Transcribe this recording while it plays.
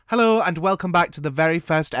Hello and welcome back to the very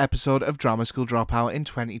first episode of Drama School Dropout in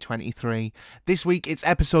 2023. This week it's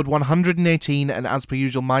episode 118 and as per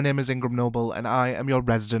usual my name is Ingram Noble and I am your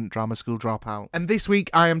resident Drama School Dropout. And this week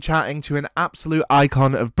I am chatting to an absolute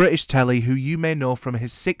icon of British telly who you may know from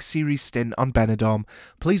his 6-series stint on Benidorm.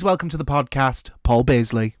 Please welcome to the podcast, Paul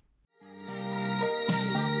Baisley.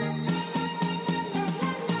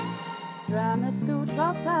 Drama School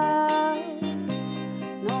Dropout,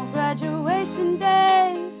 no graduation day.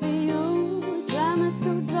 Drama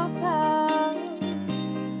School Dropout,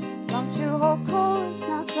 flunked your whole course,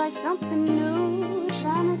 now try something new.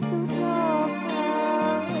 Drama School Dropout.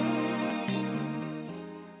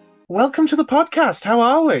 Welcome to the podcast, how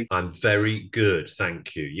are we? I'm very good,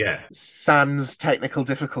 thank you, yeah. Sans technical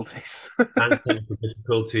difficulties. And technical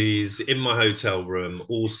difficulties in my hotel room,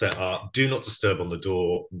 all set up, do not disturb on the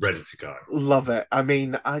door, ready to go. Love it. I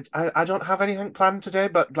mean, I don't have anything planned today,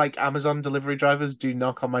 but like Amazon delivery drivers do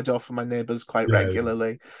knock on my door for my neighbours quite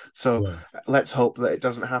regularly. So let's hope that it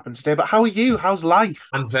doesn't happen today. But how are you? How's life?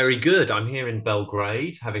 I'm very good. I'm here in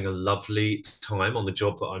Belgrade, having a lovely time on the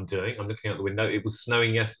job that I'm doing. I'm looking out the window. It was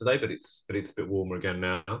snowing yesterday, but it's a bit warmer again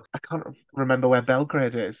now. I can't remember where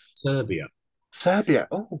Belgrade is. Serbia.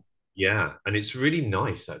 Oh. Yeah, and it's really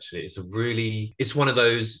nice, actually. It's one of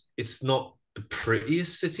those, it's not the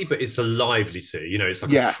prettiest city, but it's a lively city. You know, it's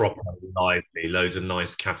like a proper lively, loads of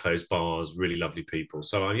nice cafes, bars, really lovely people.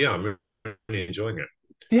 So, I'm really enjoying it.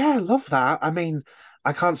 Yeah, I love that. I mean,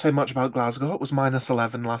 I can't say much about Glasgow. It was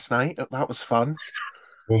 -11 last night. That was fun.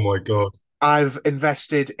 Oh, my God. I've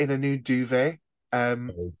invested in a new duvet.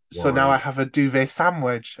 So now I have a duvet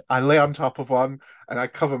sandwich. I lay on top of one and I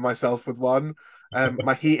cover myself with one.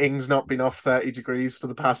 My heating's not been off 30 degrees for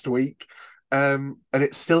the past week. And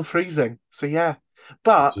it's still freezing. So yeah.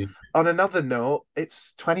 But on another note,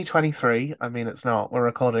 it's 2023. I mean, it's not. We're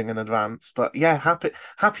recording in advance. But yeah,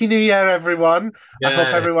 happy New Year, everyone. Yeah. I hope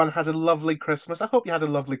everyone had a lovely Christmas. I hope you had a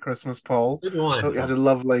lovely Christmas, Paul. I hope you had a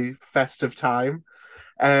lovely festive time.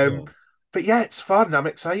 But yeah, it's fun. I'm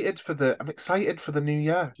excited for the new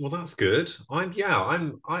year. Well, that's good. I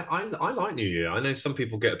like New Year. I know some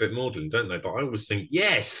people get a bit maudlin, don't they? But I always think,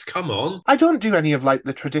 yes, come on. I don't do any of like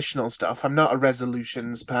the traditional stuff. I'm not a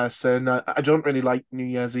resolutions person. I don't really like New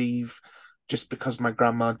Year's Eve just because my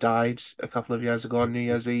grandma died a couple of years ago on New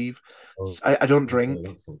Year's Eve. I don't drink.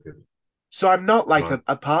 That's not good. So I'm not like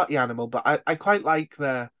a party animal, but I quite like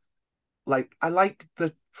the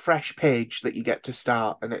fresh page that you get to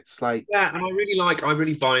start, and it's like and I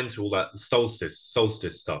really buy into all that solstice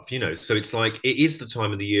stuff, you know. So it's like it is the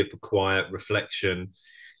time of the year for quiet reflection.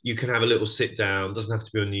 You can have a little sit down, doesn't have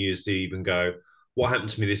to be on New Year's Eve, and go, what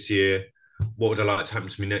happened to me this year? What would I like to happen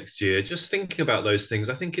to me next year? Just thinking about those things.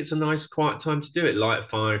 I think it's a nice quiet time to do it. Light a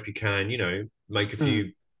fire if you can, you know, make a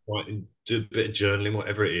few do a bit of journaling,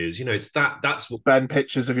 whatever it is. You know, it's that's what burn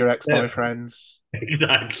pictures of your ex-boyfriends.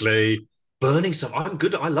 Exactly. Burning stuff. I'm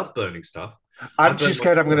good. I love burning stuff. I'm too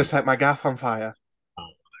scared I'm going to set my gaff on fire. Oh,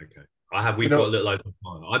 okay. We've got a little open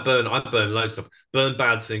fire. I burn loads of stuff. Burn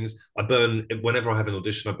bad things. I burn whenever I have an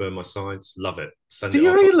audition. I burn my sides. Love it. Do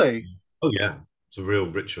you really? Oh yeah, it's a real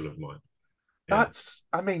ritual of mine. Yeah.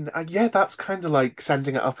 That's kind of like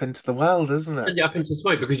sending it up into the world, isn't it? Send it up into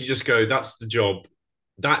smoke because you just go, that's the job.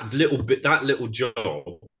 That little job,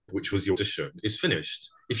 which was your audition, is finished.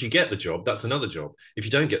 If you get the job, that's another job. If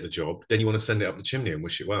you don't get the job, then you want to send it up the chimney and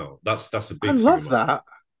wish it well. That's a big. I love that.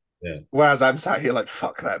 Yeah. Whereas I'm sat here like,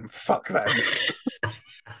 fuck them.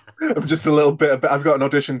 I'm just a little bit. I've got an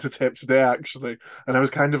audition to tape today actually, and I was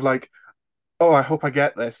kind of like, oh, I hope I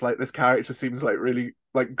get this. Like this character seems like really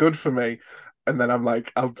like good for me. And then I'm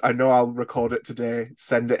like, I know I'll record it today,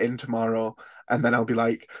 send it in tomorrow, and then I'll be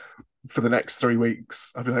like, for the next 3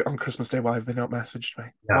 weeks, I'll be like, on Christmas Day, why have they not messaged me?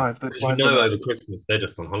 Yeah. Why have they? Over Christmas they're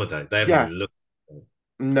just on holiday. They haven't even looked.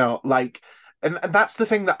 No, like, and that's the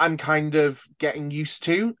thing that I'm kind of getting used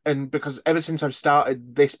to, and because ever since I've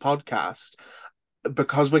started this podcast,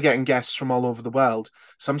 because we're getting guests from all over the world,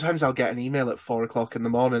 sometimes I'll get an email at 4:00 in the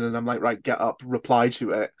morning, and I'm like, right, get up, reply to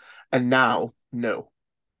it, and now, no.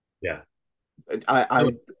 Yeah. I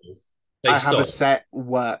have a set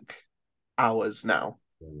work hours now.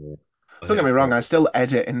 Yeah. Don't get me wrong, I still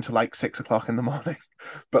edit into like 6:00 in the morning,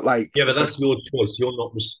 but like but that's your choice. You're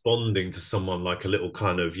not responding to someone like a little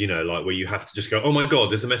kind of, you know, like where you have to just go, oh my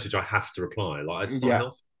God, there's a message I have to reply. Like it's not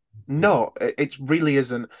healthy. No, it really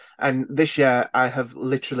isn't. And this year I've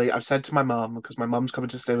said to my mum, because my mum's coming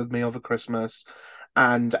to stay with me over Christmas,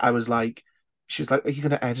 and I was like, she was like, are you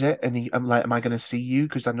going to edit? And I'm like, am I going to see you?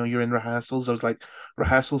 Because I know you're in rehearsals. I was like,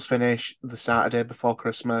 rehearsals finish the Saturday before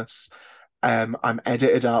Christmas. I'm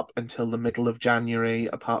edited up until the middle of January,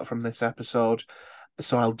 apart from this episode.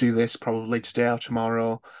 so I'll do this probably today or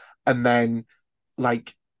tomorrow, and then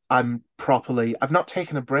like I've not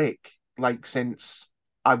taken a break like since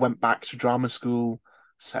I went back to drama school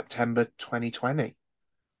September 2020.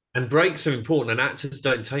 And breaks are important, and actors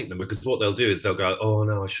don't take them because what they'll do is they'll go, "Oh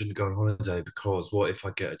no, I shouldn't go on holiday because what if I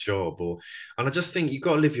get a job?" Or, and I just think you've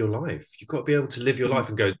got to live your life. You've got to be able to live your Mm. life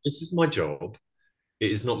and go, "This is my job.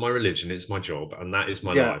 It is not my religion. It's my job, and that is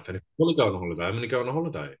my Yeah, life. And if I want to go on a holiday, I'm going to go on a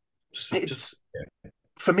holiday." Just it's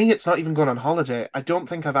for me. It's not even going on holiday. I don't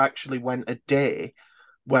think I've actually went a day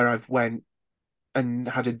where I've went and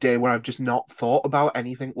had a day where I've just not thought about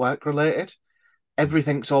anything work related.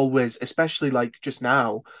 Everything's always, especially like just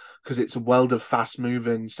now, because it's a world of fast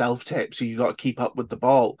moving self tape, so you got to keep up with the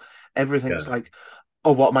ball. Everything's yeah. like,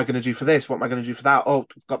 oh, what am I going to do for this? What am I going to do for that? Oh,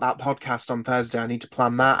 I've got that podcast on Thursday. I need to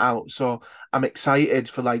plan that out. So I'm excited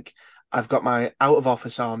for like, I've got my out of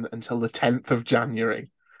office on until the 10th of January.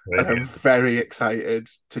 And I'm Brilliant. very excited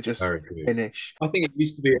to just Very good. finish. I think it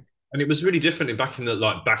used to be, and it was really different back in the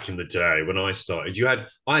back in the day when I started.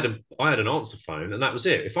 I had an answer phone, and that was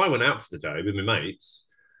it. If I went out for the day with my mates,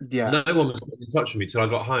 Yeah. no one was getting in touch with me till I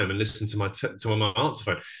got home and listened to my answer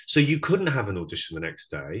phone. So you couldn't have an audition the next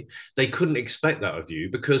day. They couldn't expect that of you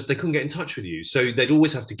because they couldn't get in touch with you. So they'd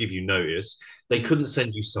always have to give you notice. They Mm. couldn't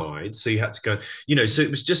send you sides, so you had to go. You know, so it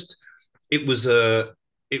was just it was a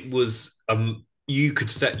it was you could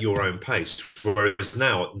set your own pace. Whereas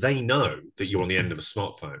now they know that you're on the end of a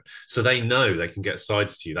smartphone. So they know they can get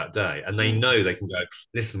sides to you that day. And they Mm. know they can go,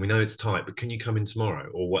 listen, we know it's tight, but can you come in tomorrow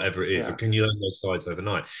or whatever it is? Or Yeah. can you learn those sides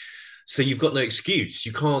overnight? So you've got no excuse.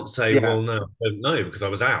 You can't say, Yeah. well, no, I don't know because I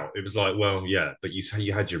was out. It was like, well, yeah, but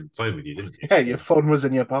you had your phone with you, didn't you? Yeah. So Your phone was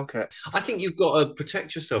in your pocket. I think you've got to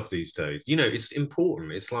protect yourself these days. You know, it's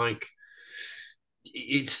important. It's like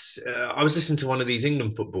I was listening to one of these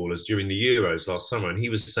England footballers during the Euros last summer, and he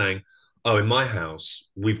was saying, "Oh, in my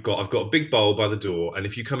house, I've got a big bowl by the door, and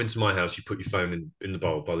if you come into my house, you put your phone in the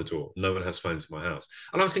bowl by the door. No one has phones in my house."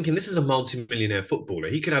 And I was thinking, this is a multi-millionaire footballer.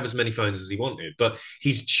 He could have as many phones as he wanted, but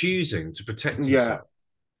he's choosing to protect Yeah. himself.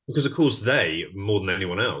 Because of course they, more than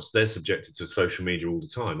anyone else, they're subjected to social media all the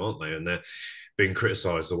time, aren't they? And they're being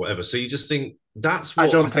criticized or whatever. So you just think that's I what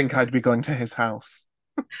I don't think. think I'd be going to his house.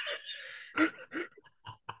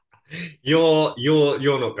 You're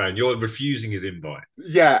not going. You're refusing his invite.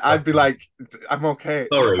 Yeah, I'd That's be like, I'm okay.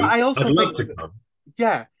 But sorry. I I'd also love think, to come.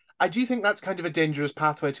 yeah, I do think that's kind of a dangerous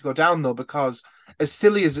pathway to go down, though, because as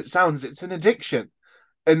silly as it sounds, it's an addiction.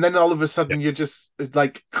 And then all of a Yeah. sudden you're just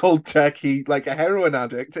like cold turkey, like a heroin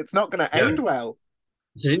addict. It's not going to Yeah. end well.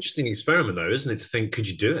 It's an interesting experiment, though, isn't it? To think, could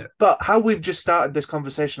you do it? But how we've just started this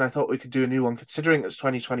conversation, I thought we could do a new one, considering it's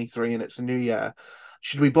 2023 and it's a new year.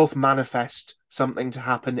 Should we both manifest something to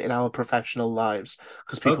happen in our professional lives?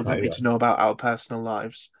 Because people don't Okay. need Yeah. to know about our personal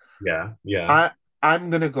lives. Yeah. Yeah. I I'm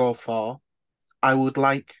gonna go for I would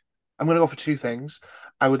like I'm gonna go for two things.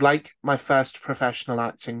 I would like my first professional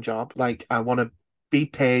acting job. Like I want to be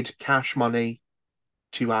paid cash money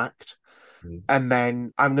to act. Mm. And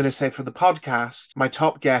then I'm going to say for the podcast, my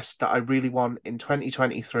top guest that I really want in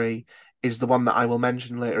 2023 is the one that I will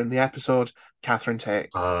mention later in the episode, Catherine Tate.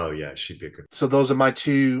 Oh, yeah. She'd be a good. So those are my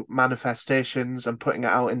two manifestations and putting it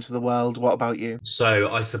out into the world. What about you?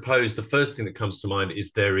 So I suppose the first thing that comes to mind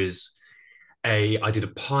is I did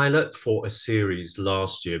a pilot for a series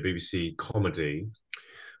last year, BBC comedy,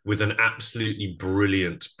 with an absolutely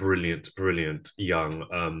brilliant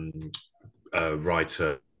young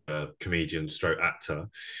writer, comedian, stroke actor,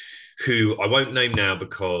 who I won't name now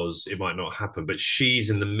because it might not happen. But she's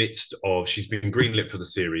been greenlit for the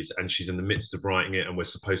series, and she's in the midst of writing it, and we're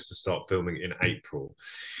supposed to start filming in April.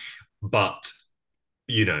 But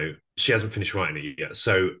she hasn't finished writing it yet.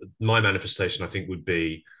 So my manifestation, I think, would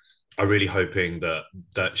be I'm really hoping that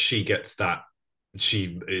she gets that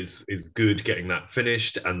she is good getting that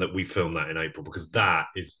finished and that we film that in April because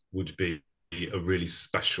would be a really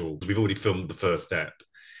special. We've already filmed the first step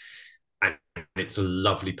and it's a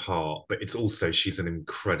lovely part, but it's also she's an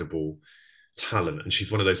incredible talent and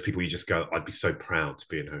she's one of those people you just go, I'd be so proud to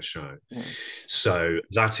be in her show. Mm. So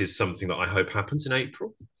that is something that I hope happens in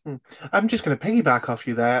April. I'm just going to piggyback off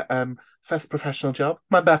you there. First professional job.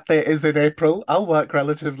 My birthday is in April. I'll work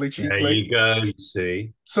relatively There cheaply. you go. You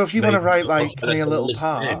see, So if you want to write like me a little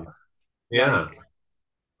part, yeah.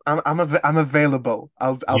 like, I'm available.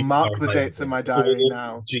 I'll mark the dates in my diary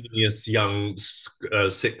now. Genius young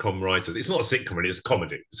sitcom writers. It's not a sitcom, it's a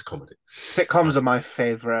comedy. It's a comedy. Sitcoms are my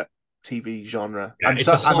favorite TV genre. Yeah,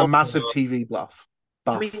 I'm a massive TV buff.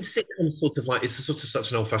 I mean, sitcom sort of like it's a sort of such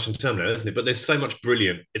an old-fashioned term now, isn't it? But there's so much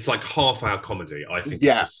brilliant. It's like half-hour comedy. I think it's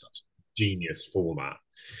just such a genius format.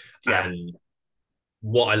 Yeah. And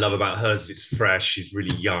what I love about hers is it's fresh. She's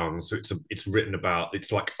really young, so it's written about,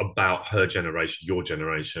 it's like about her generation, your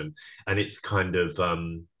generation, and it's kind of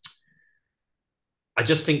I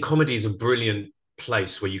just think comedy is a brilliant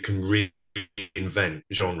place where you can reinvent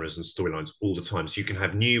genres and storylines all the time. So you can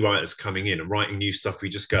have new writers coming in and writing new stuff. We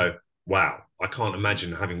just go, wow, I can't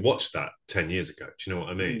imagine having watched that 10 years ago. Do you know what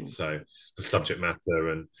I mean? So the subject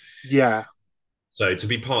matter, and Yeah. so to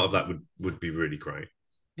be part of that would be really great.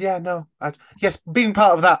 Yeah, no. Yes, being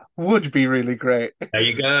part of that would be really great. There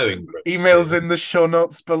you go, Ingrid. Emails in the show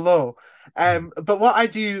notes below. But what I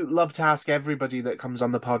do love to ask everybody that comes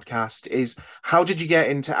on the podcast is, how did you get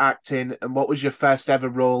into acting, and what was your first ever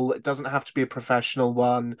role? It doesn't have to be a professional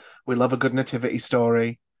one. We love a good nativity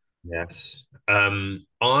story. Yes.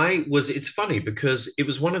 It's funny because it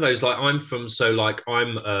was one of those, like,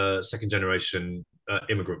 I'm a second generation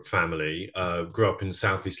immigrant family, grew up in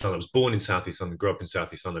Southeast London. I was born in Southeast London, grew up in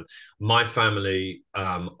Southeast London. My family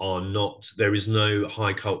are not, there is no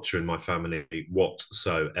high culture in my family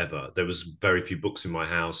whatsoever. There was very few books in my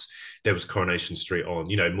house. There was Coronation Street on,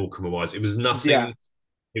 Morecambe and Wise. It was Yeah. nothing,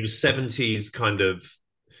 it was 70s kind of.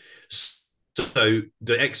 So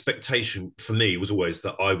the expectation for me was always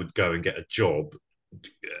that I would go and get a job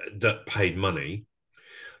that paid money.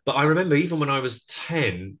 But I remember even when I was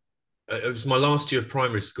 10, it was my last year of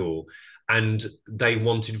primary school, and they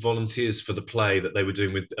wanted volunteers for the play that they were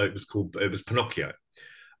doing with, it was Pinocchio.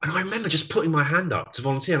 And I remember just putting my hand up to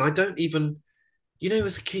volunteer. And I don't even,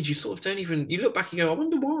 as a kid, you sort of don't even, you look back and go, I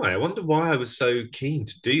wonder why. I wonder why I was so keen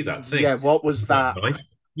to do that thing. Yeah, what was that?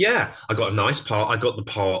 Yeah, I got a nice part. I got the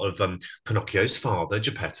part of Pinocchio's father,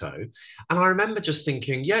 Geppetto. And I remember just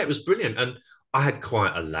thinking, yeah, it was brilliant. And I had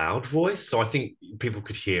quite a loud voice, so I think people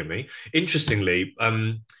could hear me. Interestingly,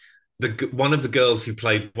 one of the girls who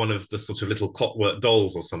played one of the sort of little clockwork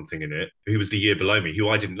dolls or something in it, who was the year below me, who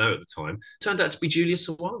I didn't know at the time, turned out to be Julia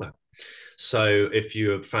Sawalha. So if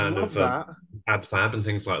you're a fan Love of that. Ab Fab and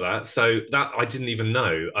things like that, so that I didn't even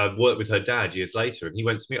know. I worked with her dad years later, and he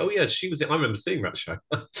went to me, "Oh yeah, she was it." I remember seeing that show.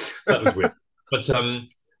 That was weird. But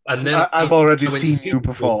and then I've already I went to seen see you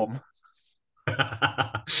perform.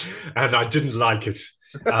 and I didn't like it.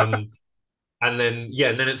 Um, and then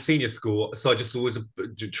and then at senior school, so I just always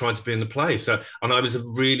tried to be in the play. So, and I was a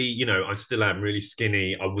really, I still am really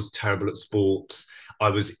skinny. I was terrible at sports. I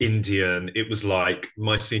was Indian. It was like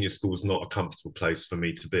my senior school was not a comfortable place for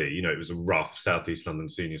me to be. It was a rough Southeast London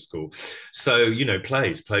senior school. So,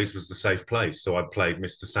 plays was the safe place. So I played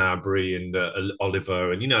Mr. Sowbury and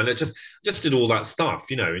Oliver, and and I just did all that stuff,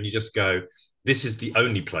 and you just go, this is the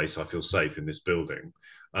only place I feel safe in this building.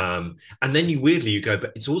 And then you go,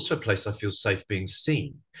 but it's also a place I feel safe being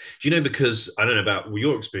seen. Because I don't know about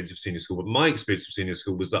your experience of senior school, but my experience of senior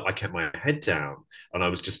school was that I kept my head down and I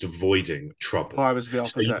was just avoiding trouble. Oh, I was the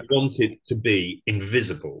opposite. So you wanted to be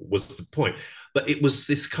invisible was the point. But it was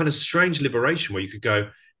this kind of strange liberation where you could go,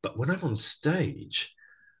 but when I'm on stage,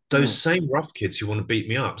 those same rough kids who want to beat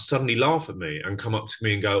me up suddenly laugh at me and come up to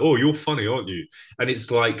me and go, oh, you're funny, aren't you? And it's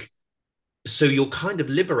like, so you're kind of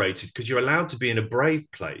liberated because you're allowed to be in a brave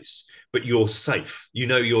place, but you're safe.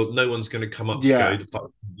 No one's going to come up to go, the fuck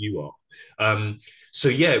you are. So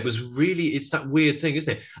yeah, it's that weird thing,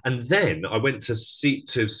 isn't it? And then I went to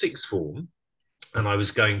sixth form, and I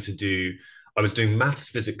was doing maths,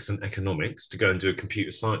 physics, and economics to go and do a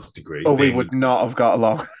computer science degree. Oh, we would not have got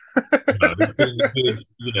along. Being the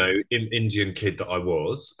good, Indian kid that I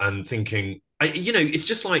was, and thinking, it's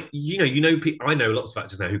just like, I know lots of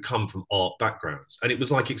actors now who come from art backgrounds, and it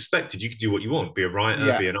was like expected. You could do what you want, be a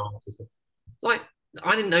writer, be an artist. Like,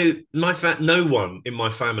 I didn't know no one in my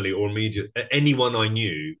family or immediate anyone I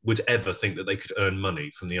knew would ever think that they could earn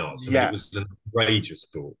money from the arts. I mean, it was an outrageous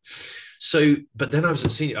thought. So, but then I was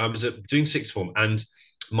doing sixth form, and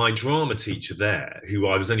my drama teacher there, who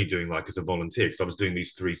I was only doing like as a volunteer because I was doing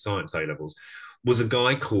these 3 science A levels, was a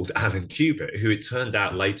guy called Alan Cubitt, who it turned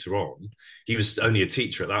out later on, he was only a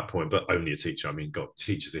teacher at that point, but only a teacher. I mean, God,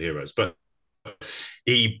 teachers are heroes. But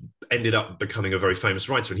he ended up becoming a very famous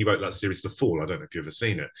writer, and he wrote that series The Fall. I don't know if you've ever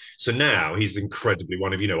seen it. So now he's incredibly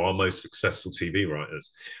one of our most successful TV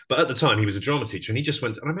writers. But at the time he was a drama teacher, and he just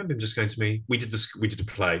went, and I remember him just going to me, we did a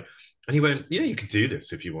play, and he went, you could do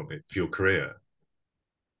this if you wanted for your career.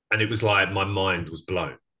 And it was like my mind was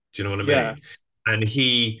blown. Do you know what I mean? Yeah. And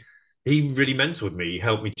he really mentored me. He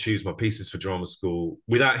helped me choose my pieces for drama school.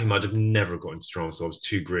 Without him, I'd have never got into drama school. I was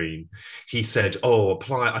too green. He said, oh,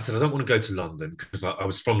 apply. I said, I don't want to go to London because I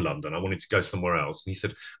was from London. I wanted to go somewhere else. And he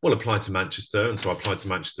said, well, apply to Manchester. And so I applied to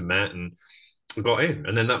Manchester Met and I got in.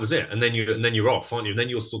 And then that was it. And then you're off, aren't you? And then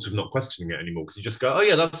you're sort of not questioning it anymore because you just go, oh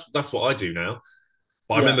yeah, that's what I do now.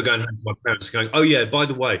 But I Yeah. remember going home to my parents going, "Oh yeah, by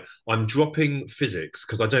the way, I'm dropping physics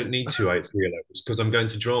because I don't need 283 levels because I'm going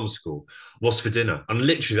to drama school. What's for dinner?" And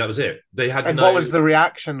literally that was it. They had And what was no. the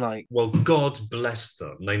reaction like? Well, God bless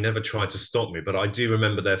them. They never tried to stop me, but I do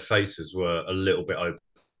remember their faces were a little bit open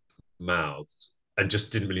mouthed and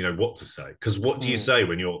just didn't really know what to say. Because what do you Hmm. say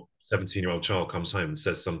when your 17-year-old child comes home and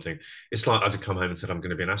says something? It's like I'd come home and said, I'm going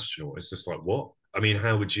to be an astronaut. It's just like, what? I mean,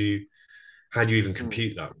 how do you even Hmm.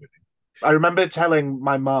 compute that? Really? I remember telling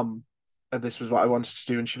my mum this was what I wanted to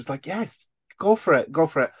do, and she was like, "Yes, go for it, go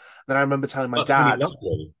for it." Then I remember telling my That's really dad,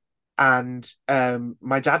 lovely. and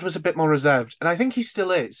my dad was a bit more reserved, and I think he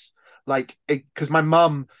still is. Like, because my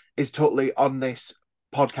mum is totally on this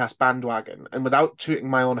podcast bandwagon, and without tooting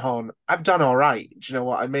my own horn, I've done all right. Do you know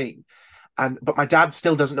what I mean? And but my dad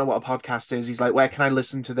still doesn't know what a podcast is. He's like, "Where can I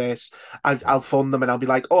listen to this?" I'll phone them and I'll be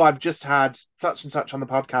like, "Oh, I've just had such and such on the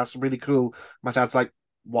podcast, really cool." My dad's like,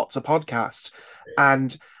 "What's a podcast?"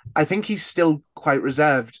 And I think he's still quite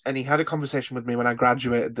reserved. And he had a conversation with me when I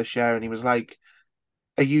graduated this year, and he was like,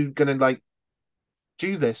 "Are you gonna like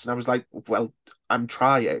do this?" And I was like, "Well, I'm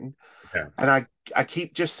trying." Yeah. And I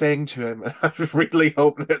keep just saying to him, and I really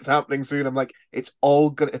hope that it's happening soon. I'm like, it's all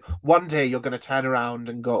gonna one day you're gonna turn around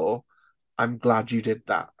and go, "I'm glad you did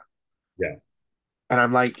that." Yeah. And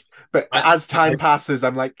I'm like, but I, as I time passes,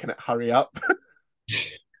 I'm like, can it hurry up?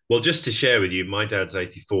 Well, just to share with you, my dad's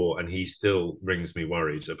 84 and he still rings me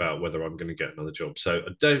worried about whether I'm going to get another job. So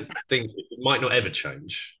I don't think it might not ever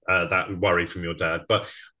change that worry from your dad. But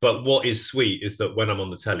what is sweet is that when I'm on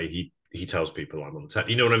the telly, he tells people I'm on the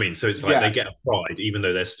telly. You know what I mean? So it's like they Yeah, get a pride, even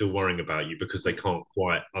though they're still worrying about you because they can't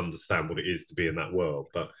quite understand what it is to be in that world.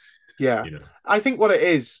 But yeah. you know, I think what it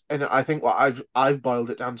is, and I think what I've boiled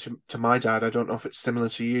it down to my dad. I don't know if it's similar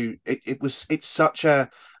to you. It's such a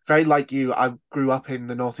very like you. I grew up in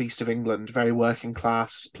the northeast of England, very working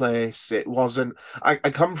class place. It wasn't. I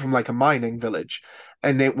come from like a mining village,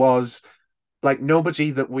 and it was like nobody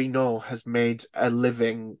that we know has made a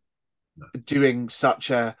living doing such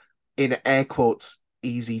a, in air quotes,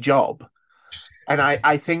 easy job. And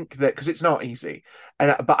I think that because it's not easy,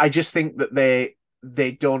 and but I just think that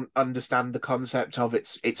they don't understand the concept of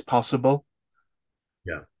it's possible.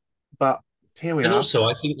 yeah. But here we And are. also,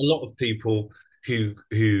 I think a lot of people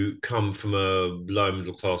who come from a low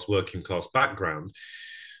middle class, working class background,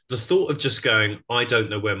 the thought of just going, I don't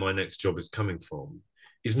know where my next job is coming from,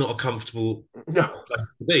 is not a comfortable No, place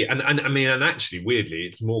to be. And I mean, and actually, weirdly,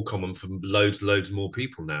 it's more common for loads more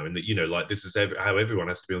people now. In that, like this is how everyone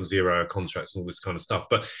has to be on 0 hour contracts and all this kind of stuff.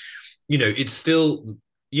 But it's still.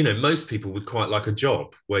 Most people would quite like a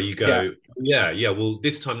job where you yeah, go, yeah, well,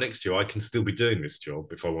 this time next year I can still be doing this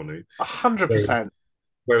job if I want to. 100%.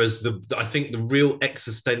 Whereas I think the real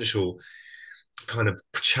existential kind of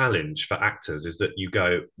challenge for actors is that you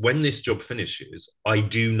go, when this job finishes, I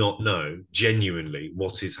do not know genuinely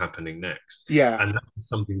what is happening next. Yeah, And that's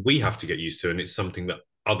something we have to get used to. And it's something that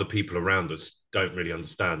other people around us don't really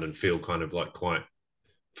understand and feel kind of like quite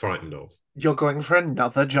frightened of. you're going for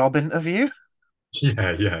another job interview.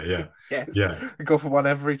 Yeah. Yes, Yeah. go for one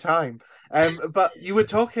every time. But you were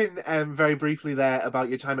talking very briefly there about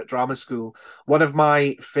your time at drama school. One of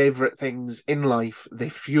my favorite things in life, they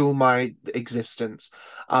fuel my existence,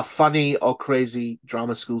 are funny or crazy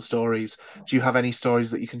drama school stories. Do you have any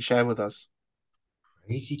stories that you can share with us?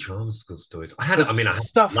 Crazy drama school stories. Because I had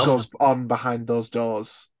stuff love goes on behind those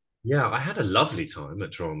doors. Yeah, I had a lovely time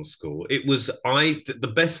at drama school.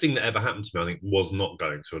 The best thing that ever happened to me, I think, was not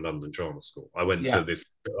going to a London drama school. Yeah,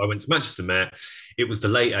 I went to Manchester Met. It was the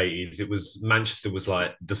late 80s. Manchester was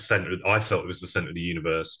like the center. I felt it was the center of the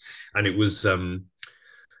universe. And it was,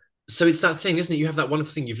 so it's that thing, isn't it? You have that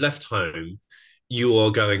wonderful thing. You've left home. You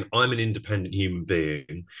are going, I'm an independent human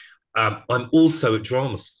being. I'm also at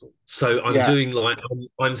drama school, so I'm yeah. doing like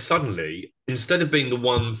I'm suddenly, instead of being the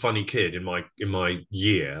one funny kid in my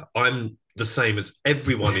year, I'm the same as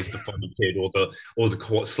everyone is the funny kid or the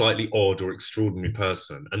quite slightly odd or extraordinary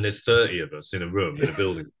person, and there's 30 of us in a room in a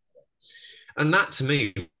building, and that to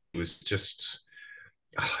me was just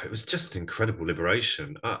it was just incredible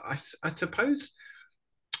liberation. I suppose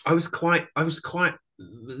I was quite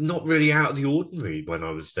not really out of the ordinary when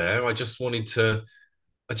I was there. I just wanted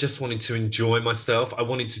to enjoy myself. I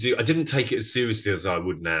didn't take it as seriously as I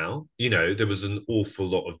would now. There was an awful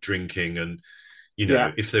lot of drinking and,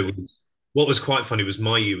 Yeah. if there was, what was quite funny was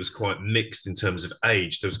my year was quite mixed in terms of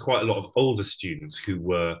age. There was quite a lot of older students who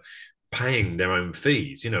were paying their own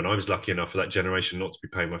fees, and I was lucky enough for that generation not to be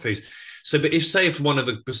paying my fees. So, but if one of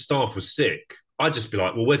the staff was sick, I'd just be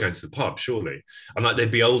like, well, we're going to the pub, surely. And like,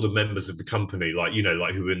 there'd be older members of the company, like,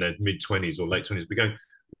 like who were in their mid 20s or late 20s, be going,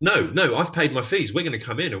 no, I've paid my fees. We're going to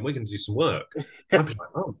come in and we're going to do some work. I'd be like,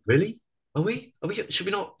 oh, really? Are we? Are we? Should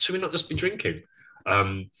we not just be drinking?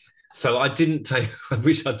 Um, so I didn't take. I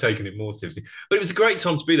wish I'd taken it more seriously. But it was a great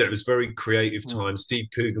time to be there. It was a very creative Mm. time. Steve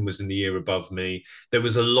Coogan was in the year above me. There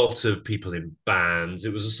was a lot of people in bands.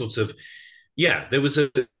 It was a sort of, yeah. There was a.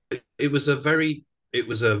 It was a very. It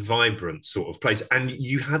was a vibrant sort of place, and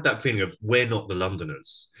you had that feeling of we're not the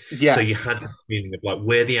Londoners. So Yeah, you had that feeling of like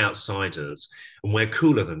we're the outsiders, and we're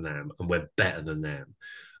cooler than them, and we're better than them,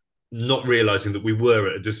 not realizing that we were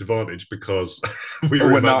at a disadvantage because we but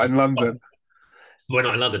were we're in not in Manchester. London. We're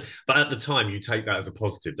not in London. But at the time, you take that as a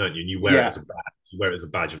positive, don't you? And you wear it Yeah, as a badge. You wear it as a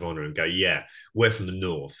badge of honor and go, yeah, we're from the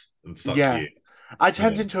north, and fuck yeah. you. I You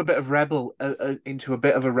turned know? into a bit of rebel, into a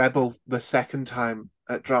bit of a rebel the second time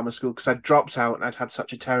at drama school because I dropped out and I'd had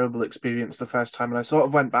such a terrible experience the first time, and I sort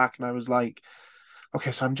of went back and I was like,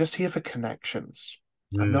 okay, so I'm just here for connections.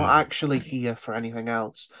 I'm not Mm. actually here for anything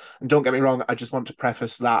else. And don't get me wrong, I just want to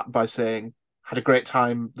preface that by saying had a great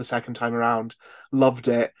time the second time around, loved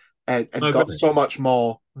it, and Oh, got really? so much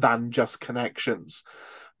more than just connections.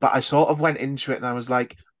 But I sort of went into it and I was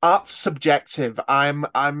like, art's subjective. I'm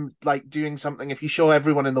like doing something. If you show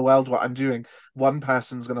everyone in the world what I'm doing, one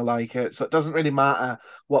person's gonna like it. So it doesn't really matter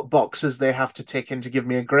what boxes they have to tick in to give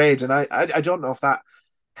me a grade. And I don't know if that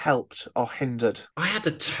helped or hindered. I had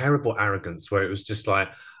a terrible arrogance where it was just like,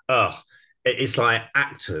 oh, it's like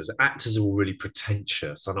actors. Actors are all really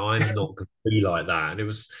pretentious, and I'm not going to be like that. And it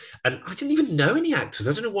was, and I didn't even know any actors.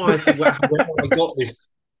 I don't know why where I got this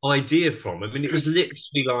idea from. I mean, it was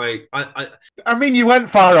literally like I mean, you went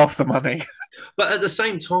far off the money. but at the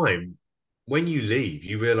same time, when you leave,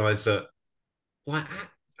 you realise that like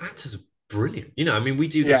actors are brilliant. You know, I mean, we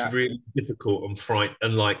do this Yeah, really difficult and fright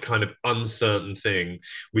and like kind of uncertain thing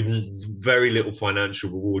with very little financial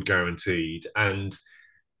reward guaranteed, and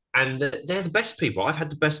they're the best people. I've had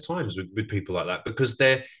the best times with people like that because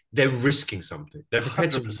they're risking something. They're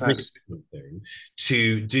prepared to 100%. risk something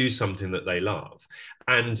to do something that they love.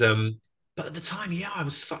 And but at the time, yeah, I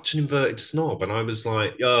was such an inverted snob, and I was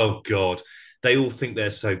like, oh God, they all think they're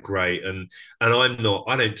so great, and I'm not.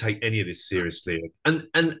 I don't take any of this seriously. And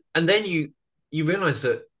then you realize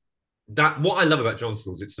that what I love about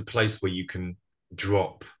Johnston is it's the place where you can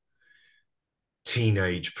drop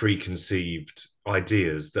teenage preconceived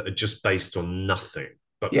ideas that are just based on nothing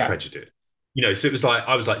but Yeah. prejudice. You know, so it was like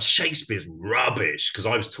I was like Shakespeare's rubbish because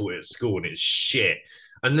I was taught it at school and it's shit.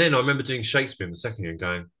 And then I remember doing Shakespeare in the second year and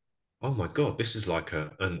going, "Oh my god, this is like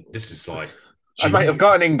and this is like I might have genius."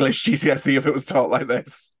 got an English GCSE if it was taught like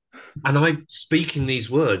this. And I speaking these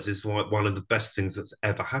words is like one of the best things that's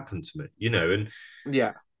ever happened to me. You know, and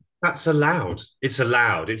Yeah. that's allowed. It's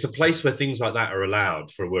allowed. It's a place where things like that are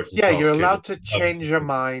allowed for a working Yeah, class you're kid. allowed to change your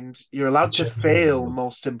mind. You're allowed to fail,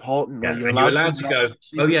 most importantly. Yeah, You're and you're allowed to allowed to not go, oh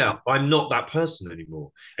succeed. yeah, I'm not that person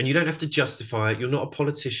anymore. And you don't have to justify it. You're not a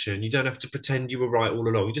politician. You don't have to pretend you were right all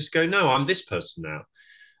along. You just go, no, I'm this person now.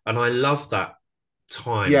 And I love that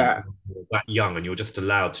time Yeah. when you're that young and you're just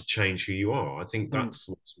allowed to change who you are. I think Mm. that's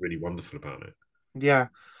what's really wonderful about it. Yeah.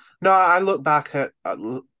 No, I look back at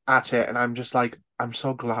it and I'm just like, I'm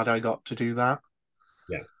so glad I got to do that.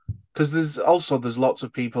 Yeah. Because there's lots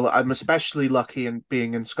of people. I'm especially lucky in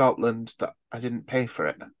being in Scotland that I didn't pay for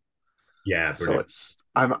it. Yeah, So brilliant.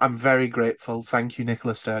 I'm very grateful. Thank you,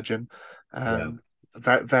 Nicola Sturgeon. Yeah.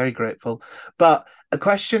 Very very grateful. But a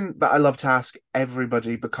question that I love to ask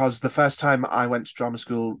everybody, because the first time I went to drama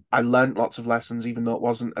school, I learned lots of lessons, even though it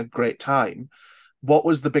wasn't a great time. What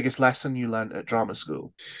was the biggest lesson you learned at drama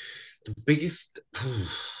school? The biggest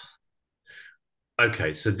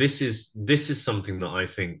okay, so this is something that I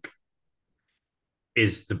think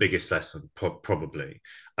is the biggest lesson, probably.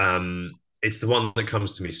 It's the one that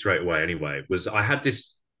comes to me straight away. Anyway, was I had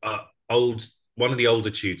this old one of the older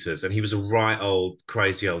tutors, and he was a right old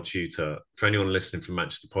crazy old tutor. For anyone listening from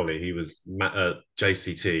Manchester Poly, he was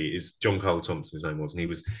JCT. Is John Cole Thompson his name was, and he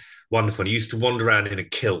was wonderful. And he used to wander around in a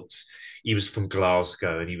kilt. He was from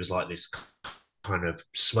Glasgow, and he was like this kind of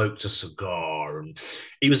smoked a cigar, and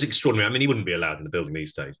he was extraordinary. I mean, he wouldn't be allowed in the building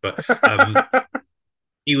these days, but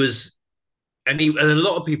he was and a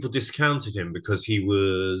lot of people discounted him because he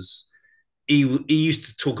used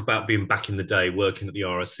to talk about being back in the day working at the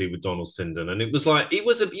RSC with Donald Sinden, and it was like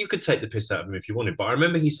you could take the piss out of him if you wanted. But I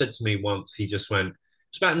remember he said to me once, he just went,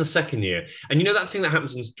 it's about in the second year, and you know that thing that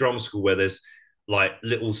happens in drama school where there's like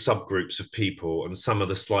little subgroups of people, and some of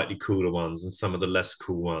the slightly cooler ones and some of the less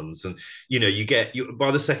cool ones, and you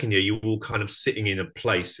by the second year you're all kind of sitting in a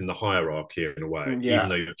place in the hierarchy in a way, even Yeah.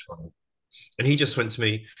 though you're trying. And he just went to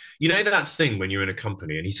me, you know that thing when you're in a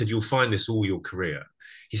company, and he said, you'll find this all your career.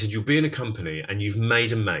 He said, you'll be in a company and you've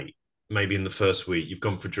made a mate, maybe in the first week, you've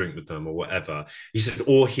gone for a drink with them or whatever. He said,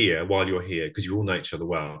 or here while you're here, because you all know each other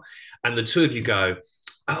well. And the two of you go,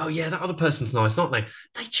 oh yeah, that other person's nice, aren't they?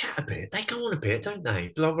 They chat a bit, they go on a bit, don't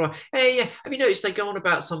they? Blah blah. Hey, yeah. Have you noticed they go on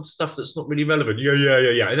about some stuff that's not really relevant?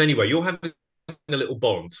 Yeah. And anyway, you're having a little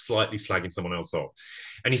bond, slightly slagging someone else off.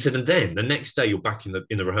 And he said, and then the next day you're back in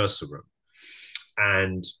the rehearsal room,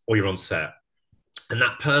 or you're on set, and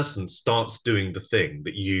that person starts doing the thing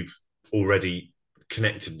that you've already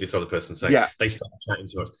connected this other person saying. Yeah. They start chatting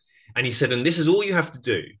to us. And he said, and this is all you have to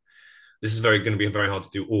do. This is going to be very hard to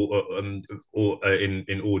do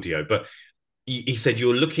in audio, but he said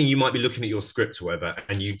you might be looking at your script or whatever,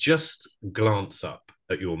 and you just glance up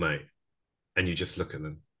at your mate and you just look at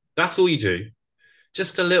them. That's all you do.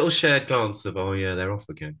 Just a little shared glance of, oh yeah, they're off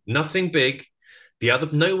again. Nothing big.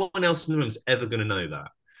 No one else in the room is ever going to know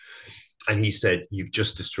that. And he said, you've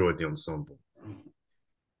just destroyed the ensemble.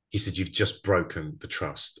 He said, you've just broken the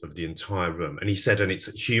trust of the entire room. And he said, and it's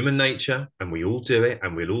human nature, and we all do it,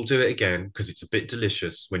 and we'll all do it again, because it's a bit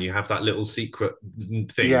delicious when you have that little secret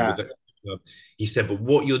thing. Yeah. He said, but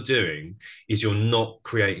what you're doing is you're not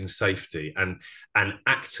creating safety. And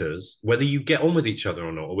actors, whether you get on with each other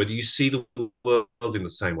or not, or whether you see the world in the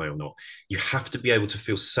same way or not, you have to be able to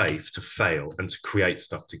feel safe to fail and to create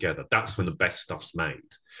stuff together. That's when the best stuff's made.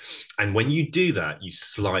 And when you do that, you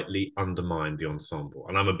slightly undermine the ensemble.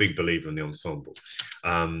 And I'm a big believer in the ensemble.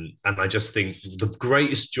 And I just think the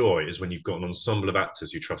greatest joy is when you've got an ensemble of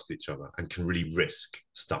actors who trust each other and can really risk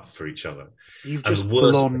stuff for each other. You've just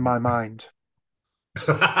blown my mind.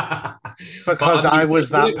 Because I was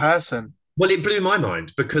that person. Well, it blew my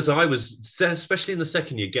mind because I was, especially in the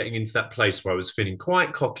second year, getting into that place where I was feeling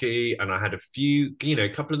quite cocky, and I had a few, a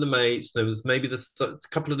couple of the mates. There was maybe a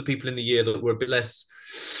couple of the people in the year that were a bit less,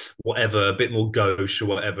 whatever, a bit more gauche or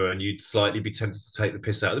whatever, and you'd slightly be tempted to take the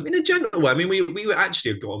piss out of them in a general way. I mean, we were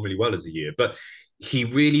actually got on really well as a year, but he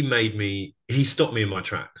really he stopped me in my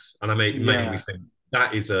tracks, and made me think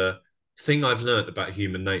that is a thing I've learned about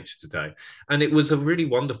human nature today, and it was a really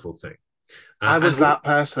wonderful thing. I was that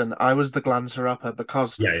person. I was the glancer upper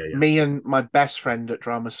because me and my best friend at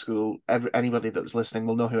drama school, anybody that's listening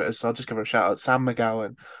will know who it is, so I'll just give her a shout out, Sam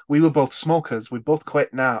McGowan. We were both smokers. We both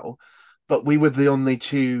quit now, but we were the only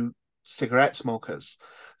two cigarette smokers.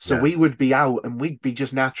 So we would be out and we'd be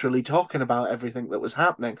just naturally talking about everything that was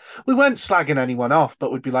happening. We weren't slagging anyone off,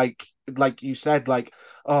 but we'd be like you said, like,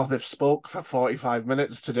 oh, they've spoke for 45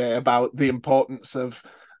 minutes today about the importance of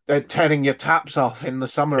turning your taps off in the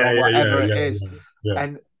summer or whatever it is.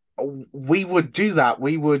 And we would do that.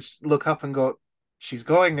 We would look up and go, she's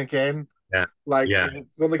going again. We've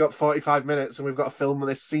only got 45 minutes and we've got to film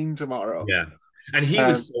this scene tomorrow. And he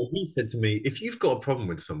said to me, if you've got a problem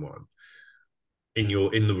with someone in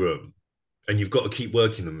the room and you've got to keep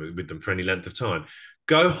working with them for any length of time,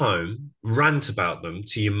 go home, rant about them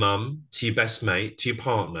to your mum, to your best mate, to your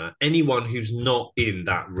partner, anyone who's not in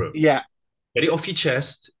that room. Get it off your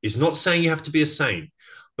chest. It's not saying you have to be a saint,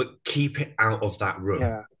 but keep it out of that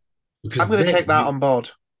room. Because I'm going to take that on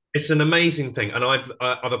board. It's an amazing thing, and I've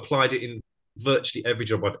applied it in virtually every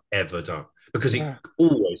job I've ever done, because it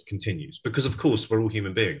always continues. Because of course we're all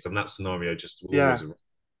human beings, and that scenario just always.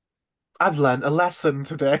 I've learned a lesson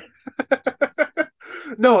today.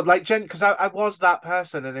 No, like Jen, because I was that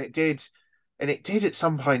person, and it did at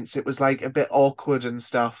some points. It was like a bit awkward and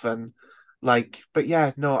stuff, and. But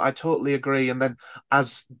I totally agree. And then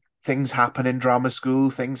as things happen in drama school,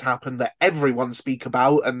 things happen that everyone speak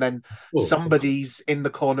about, and then somebody's in the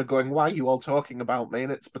corner going, why are you all talking about me?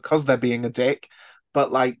 And it's because they're being a dick.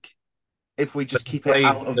 But if we just keep it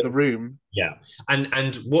out of the room.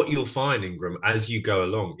 And what you'll find, Ingram, as you go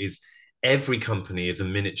along is every company is a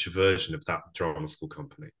miniature version of that drama school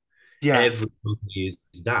company. Every company is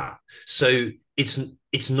that. So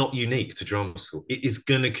it's not unique to drama school. It is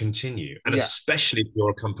going to continue, and especially if you're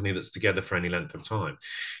a company that's together for any length of time.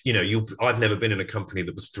 I've never been in a company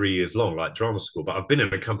that was 3 years long like drama school, but I've been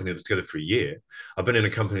in a company that was together for a year. I've been in a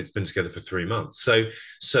company that's been together for 3 months.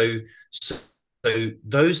 So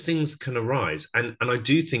those things can arise, and I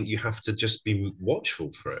do think you have to just be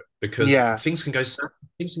watchful for it, because things can go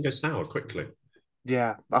sour quickly.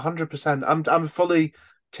 100%. I'm fully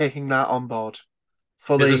taking that on board.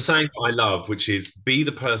 There's a saying I love, which is be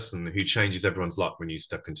the person who changes everyone's luck when you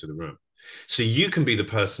step into the room. So you can be the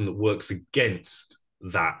person that works against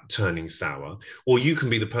that turning sour, or you can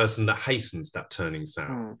be the person that hastens that turning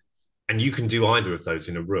sour. And you can do either of those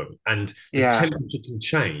in a room. And the temperature can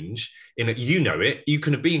change you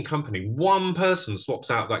can be in company. One person swaps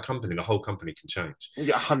out of that company, the whole company can change.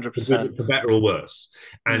 100%. For better or worse.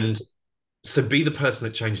 And so be the person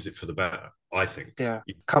that changes it for the better, I think. Can't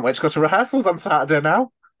wait to go to rehearsals on Saturday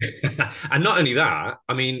now. And not only that,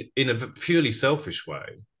 I mean, in a purely selfish way,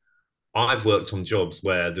 I've worked on jobs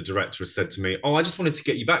where the director has said to me, "Oh, I just wanted to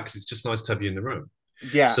get you back because it's just nice to have you in the room."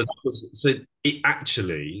 Yeah, So it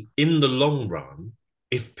actually, in the long run,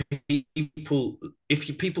 if people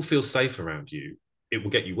people feel safe around you, it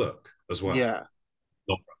will get you work as well. yeah.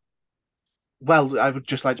 Well, I would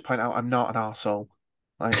just like to point out I'm not an arsehole.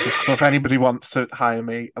 Like, just so if anybody wants to hire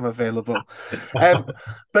me, I'm available. Um,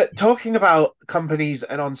 but talking about companies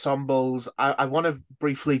and ensembles, I want to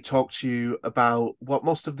briefly talk to you about what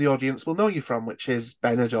most of the audience will know you from, which is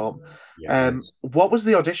Benidorm. Yes. What was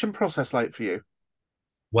the audition process like for you?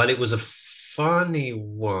 Well, it was a funny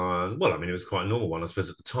one. Well, I mean, it was quite a normal one, I suppose,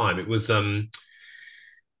 at the time. It was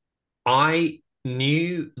I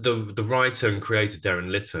knew the writer and creator Darren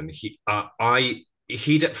Litton.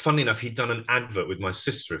 He'd funnily enough, he'd done an advert with my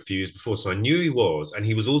sister a few years before, so I knew he was, and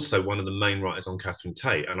he was also one of the main writers on Catherine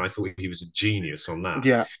Tate, and I thought he was a genius on that.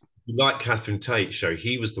 Yeah, Like Catherine Tate show,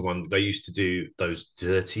 he was the one they used to do those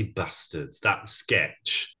dirty bastards, that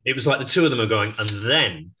sketch. It was like the two of them are going, and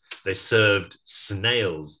then they served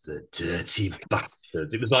snails, the dirty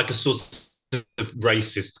bastards. It was like a sort of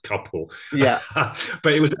racist couple. yeah,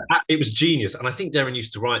 But it was genius. And I think Darren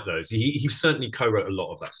used to write those. He certainly co-wrote a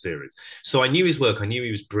lot of that series. So I knew his work, I knew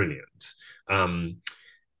he was brilliant. Um,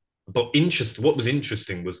 but what was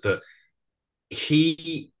interesting was that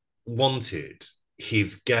he wanted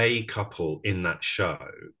his gay couple in that show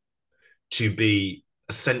to be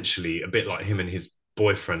essentially a bit like him and his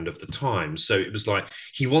boyfriend of the time. So it was like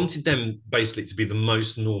he wanted them basically to be the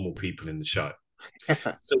most normal people in the show.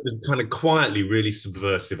 So it was kind of quietly really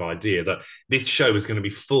subversive idea that this show was going to be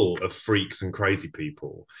full of freaks and crazy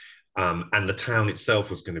people. And the town itself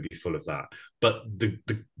was going to be full of that. But the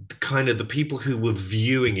kind of the people who were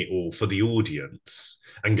viewing it all for the audience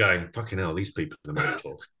and going, fucking hell, these people are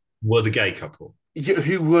mental, were the gay couple.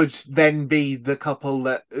 Who would then be the couple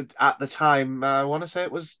that at the time, I want to say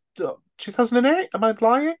it was 2008? Am I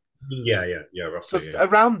lying? Yeah, So roughly. Yeah.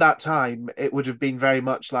 around that time, it would have been very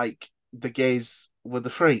much like the gays were the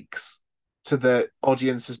freaks to the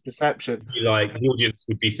audience's perception. Like the audience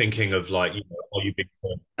would be thinking of like, are you big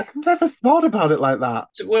fan? I've never thought about it like that.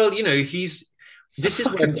 So, well, So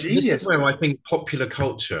fucking this is genius. where I think popular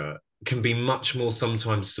culture can be much more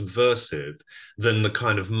sometimes subversive than the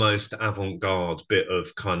kind of most avant-garde bit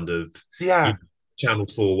of kind of you Yeah, know, Channel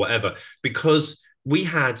 4, whatever. Because we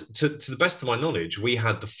had, to the best of my knowledge, we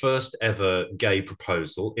had the first ever gay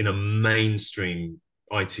proposal in a mainstream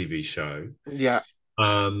ITV show. yeah,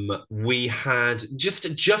 We had just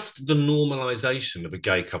the normalization of a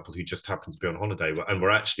gay couple who just happened to be on holiday and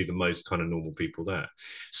were actually the most kind of normal people there.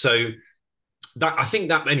 So that I think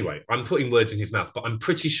that anyway, I'm putting words in his mouth, but I'm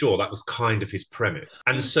pretty sure that was kind of his premise.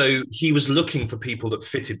 And so he was looking for people that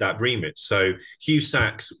fitted that remit. So Hugh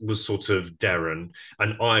Sachs was sort of Darren,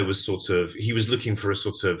 and I was he was looking for a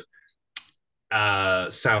sort of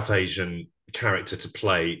South Asian character to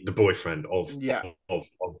play the boyfriend yeah, of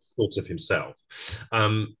sort of himself.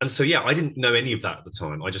 And so yeah, I didn't know any of that at the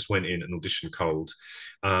time. I just went in and auditioned cold.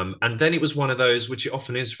 And then it was one of those, which it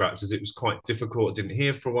often is for actors, it was quite difficult. I didn't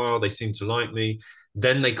hear for a while. They seemed to like me.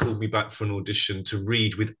 Then they called me back for an audition to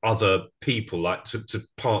read with other people, like to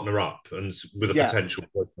partner up and with a yeah, potential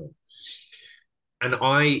boyfriend. And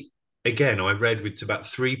I read with about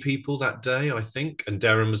three people that day, I think. And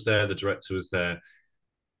Darren was there, the director was there.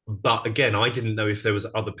 But again, I didn't know if there was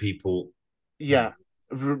other people. yeah.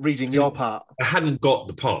 Reading your part. I hadn't got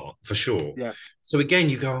the part for sure. Yeah, So again,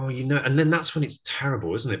 you go, and then that's when it's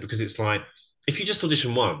terrible, isn't it? Because it's like if you just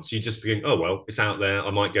audition once, you just think, oh well, it's out there.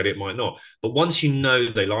 I might get it, might not. But once you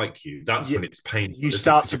know they like you, that's you, when it's painful, you isn't it?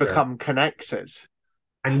 start Because to you go, become connected.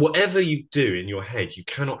 and whatever you do in your head, you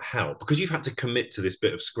cannot help because you've had to commit to this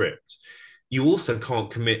bit of script. You also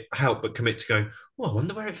can't help but commit to going, oh, I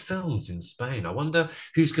wonder where it films in Spain. I wonder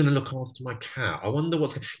who's going to look after my cat. I wonder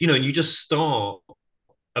and you just start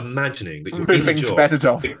imagining that you're in the Moving to job.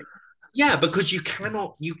 Benidorm. Yeah, because you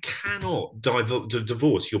cannot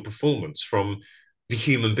divorce your performance from the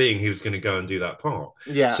human being who's going to go and do that part.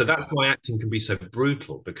 Yeah, So that's why acting can be so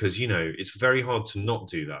brutal because it's very hard to not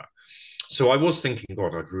do that. So I was thinking,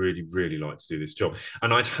 God, I'd really, really like to do this job.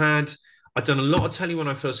 And I'd done a lot of telly when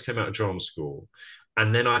I first came out of drama school.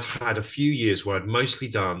 And then I'd had a few years where I'd mostly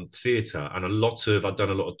done theatre and I'd done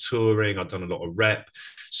a lot of touring, I'd done a lot of rep.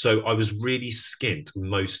 So I was really skint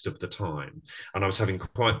most of the time. And I was having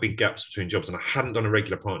quite big gaps between jobs and I hadn't done a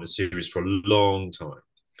regular part in a series for a long time.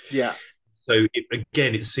 yeah, So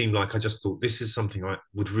it seemed like I just thought this is something I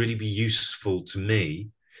would really be useful to me.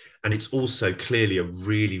 And it's also clearly a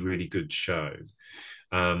really, really good show.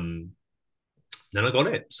 Um, then I got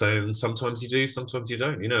it. So sometimes you do, sometimes you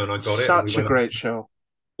don't, and I got it. And we Such a went great show.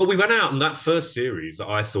 well, we went out on that first series that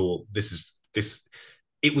I thought this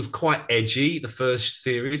it was quite edgy, the first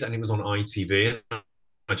series, and it was on ITV. And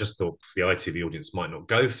I just thought the ITV audience might not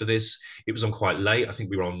go for this. It was on quite late. I think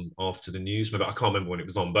we were on after the news. Maybe I can't remember when it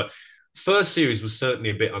was on, but first series was certainly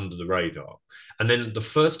a bit under the radar. And then the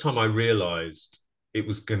first time I realized it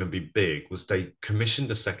was going to be big was they commissioned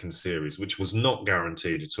a second series, which was not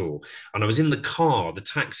guaranteed at all. And I was in the car, the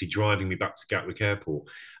taxi driving me back to Gatwick Airport,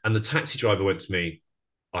 and the taxi driver went to me,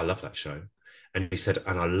 I love that show. And he said,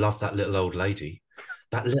 and I love that little old lady.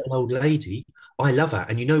 That little old lady, I love her.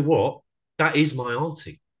 And you know what? That is my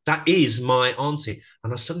auntie. That is my auntie.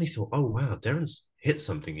 And I suddenly thought, oh, wow, Darren's hit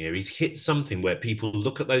something here. He's hit something where people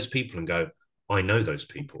look at those people and go, I know those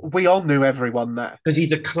people. We all knew everyone there. Because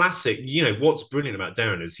he's a classic. What's brilliant about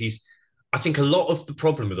Darren is I think a lot of the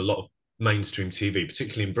problem with a lot of mainstream TV,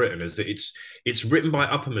 particularly in Britain, is that it's written by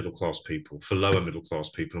upper middle class people for lower middle class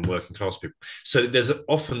people and working class people. So there's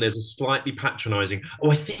a slightly patronising.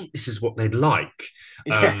 Oh, I think this is what they'd like.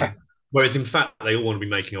 Yeah. Whereas in fact they all want to be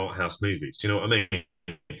making art house movies. Do you know what I mean?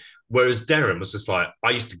 Whereas Darren was just like, I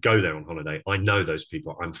used to go there on holiday. I know those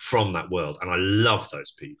people. I'm from that world, and I love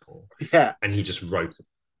those people. Yeah. And he just wrote it.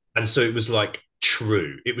 And so it was like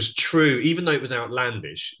true. It was true, even though it was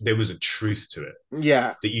outlandish. There was a truth to it.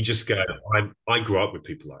 Yeah. That you just go, I grew up with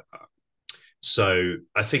people like that. So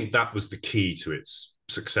I think that was the key to its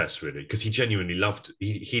success, really, because he genuinely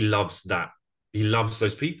he loves that. He loves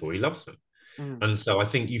those people. He loves them. And so I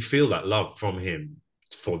think you feel that love from him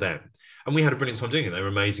for them. And we had a brilliant time doing it. They were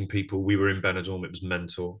amazing people. We were in Benidorm. It was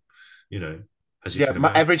mental, as you can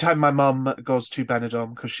imagine. Every time my mum goes to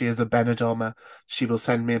Benidorm, because she is a Benidormer, she will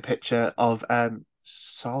send me a picture of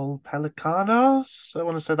Sol Pelicanos. I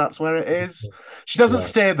want to say that's where it is. She doesn't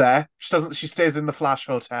stay there. She stays in the Flash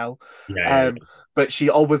Hotel. Yeah. But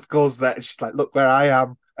she always goes there and she's like, look where I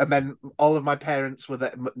am. And then all of my parents were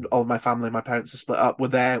there, all of my family, my parents are split up, were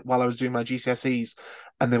there while I was doing my GCSEs.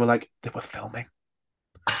 And they were like, they were filming.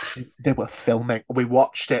 They were filming. We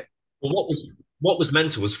watched it. Well, what was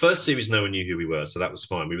mental was first series, no one knew who we were, so that was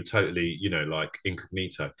fine. We were totally, like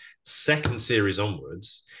incognito. Second series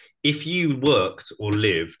onwards, if you worked or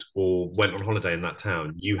lived or went on holiday in that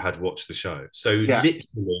town, you had watched the show. So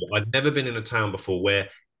literally, I'd never been in a town before where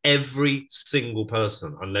every single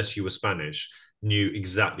person, unless you were Spanish, knew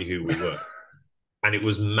exactly who we were. And it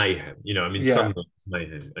was mayhem. Some was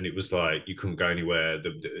mayhem. And it was like you couldn't go anywhere.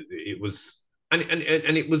 It was and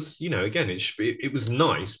it was, again, it was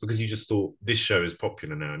nice because you just thought this show is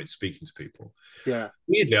popular now and it's speaking to people. Yeah.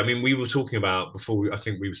 Weirdly, we were talking about before I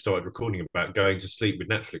think we started recording about going to sleep with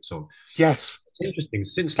Netflix on. Yes. Interesting.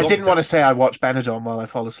 Since I didn't want to say I watch Benidorm while I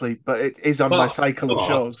fall asleep, but it is on my cycle of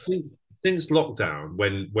shows. Since lockdown,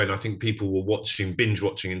 when I think people were binge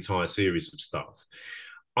watching entire series of stuff,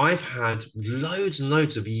 I've had loads and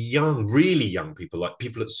loads of really young people, like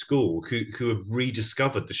people at school, who have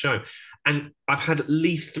rediscovered the show. And I've had at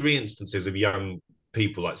least 3 instances of young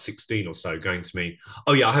people, like 16 or so, going to me,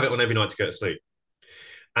 oh yeah, I have it on every night to go to sleep.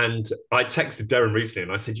 And I texted Darren recently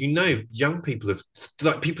and I said, young people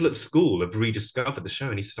people at school have rediscovered the show.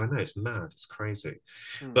 And he said, I know, it's mad, it's crazy.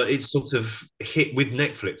 But it's sort of hit with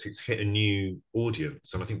Netflix, it's hit a new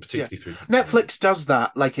audience. And I think particularly through Netflix does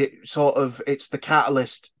that. Like it's the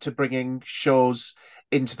catalyst to bringing shows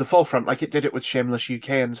into the forefront. Like it did it with Shameless UK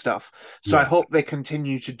and stuff. So I hope they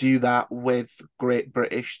continue to do that with great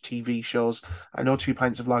British TV shows. I know 2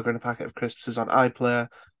 pints of lager and a packet of crisps is on iPlayer,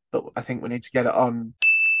 but I think we need to get it on.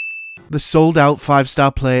 The sold-out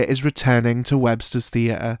 5-star play is returning to Webster's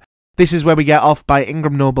Theatre. This Is Where We Get Off by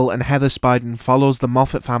Ingram Noble and Heather Spiden follows the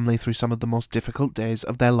Moffat family through some of the most difficult days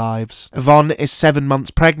of their lives. Yvonne is 7 months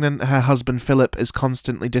pregnant, her husband Philip is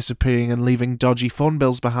constantly disappearing and leaving dodgy phone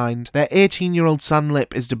bills behind, their 18-year-old son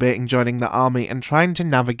Lip is debating joining the army and trying to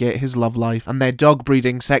navigate his love life, and their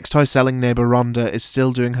dog-breeding, sex toy-selling neighbour Rhonda is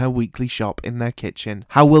still doing her weekly shop in their kitchen.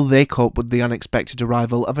 How will they cope with the unexpected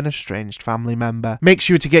arrival of an estranged family member? Make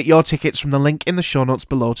sure to get your tickets from the link in the show notes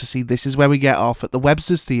below to see This Is Where We Get Off at the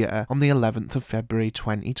Webster's Theatre on the 11th of February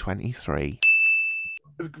 2023.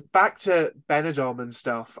 Back to Benidorm and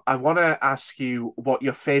stuff, I want to ask you what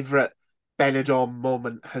your favourite Benidorm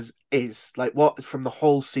moment is. Like what from the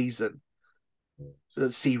whole season,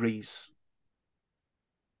 the series.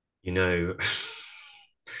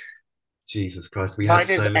 Jesus Christ, we Mine have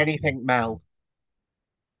is so many... anything Mel.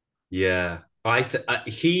 Yeah,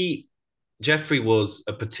 Jeffrey was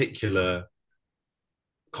a particular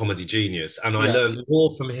comedy genius, and I learned more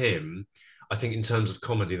from him, I think, in terms of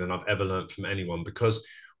comedy than I've ever learned from anyone, because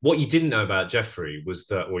what you didn't know about Jeffrey was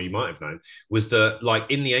that, or you might have known, was that like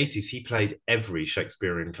in the 80s, he played every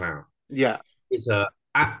Shakespearean clown. Yeah. He's a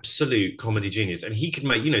absolute comedy genius. And he could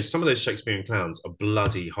make, some of those Shakespearean clowns are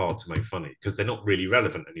bloody hard to make funny because they're not really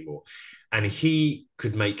relevant anymore. And he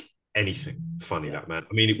could make anything funny, that man.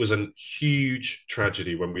 I mean, it was a huge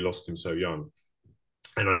tragedy when we lost him so young.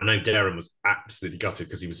 And I know Darren was absolutely gutted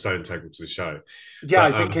because he was so integral to the show. Yeah,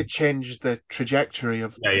 but, I think it changed the trajectory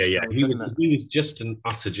of yeah. He was just an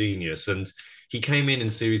utter genius. And he came in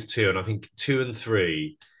series 2, and I think 2 and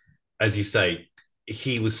 3, as you say,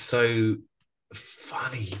 he was so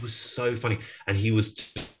funny. He was so funny. And he was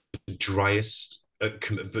the driest,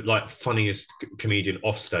 but like funniest comedian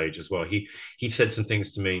off stage as well. He said some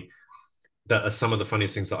things to me that are some of the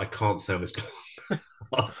funniest things that I can't say on this.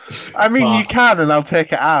 I mean, you can, and I'll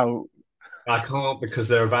take it out. I can't because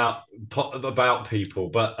they're about people.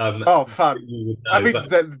 But oh, fun! Know, I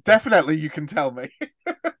mean, definitely you can tell me.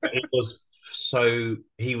 It was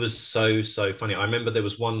he was so funny. I remember there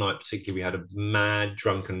was one night particularly we had a mad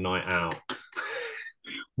drunken night out.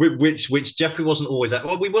 Which Jeffrey wasn't always at.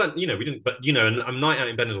 Well, we weren't, we didn't, but a night out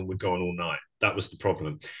in Benidorm would go on all night. That was the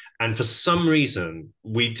problem. And for some reason,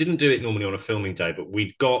 we didn't do it normally on a filming day, but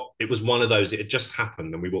it was one of those, it had just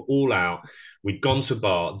happened and we were all out. We'd gone to a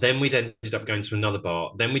bar, then we'd ended up going to another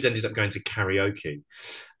bar, then we'd ended up going to karaoke.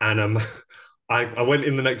 And I went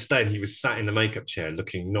in the next day and he was sat in the makeup chair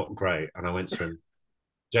looking not great. And I went to him,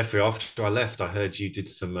 Jeffrey, after I left, I heard you did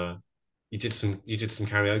some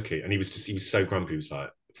karaoke. And he was so grumpy. He was like,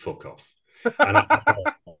 fuck off. And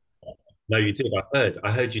no, you did.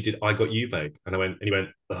 I heard you did. I Got You, Babe. And he went,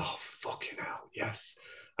 oh, fucking hell, yes.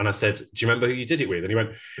 And I said, do you remember who you did it with? And he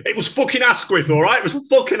went, it was fucking Asquith, all right? It was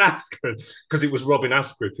fucking Asquith. Because it was Robin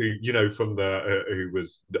Asquith, who, from who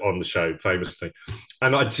was on the show famously.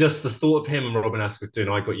 And the thought of him and Robin Asquith doing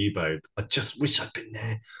I Got You, Babe, I just wish I'd been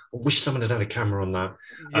there. I wish someone had a camera on that.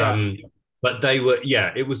 Yeah. But they were,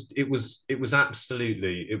 it was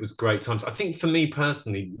absolutely, it was great times. I think for me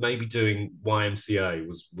personally, maybe doing YMCA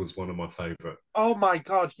was one of my favorite. Oh my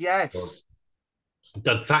God, yes.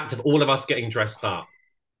 The fact of all of us getting dressed up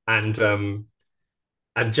and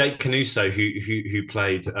Jake Canuso, who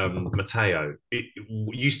played Matteo, it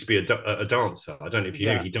used to be a dancer. I don't know if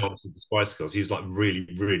you knew, he danced with the Spice Girls. He's like really,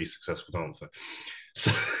 really successful dancer. So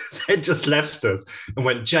they just left us and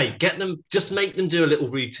went, Jake, just make them do a little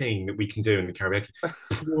routine that we can do in the karaoke.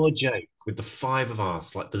 Poor Jake, with the 5 of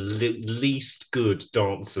us, like the least good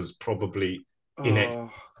dancers probably in it,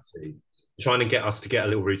 trying to get us to get a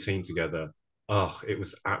little routine together. Oh, it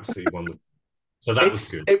was absolutely wonderful. So that was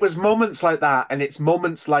good. It was moments like that, and it's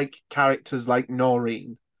moments like characters like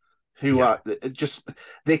Noreen, who are just,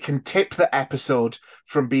 they can tip the episode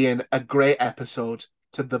from being a great episode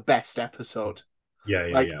to the best episode.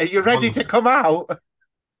 Yeah. Are you ready to come out?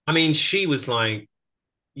 I mean, she was like,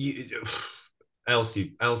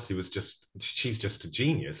 Elsie was she's just a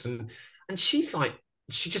genius, and she's like,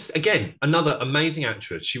 she just, again, another amazing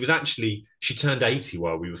actress. She turned 80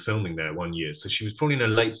 while we were filming there one year, so she was probably in her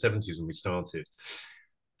late 70s when we started,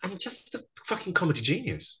 and just a fucking comedy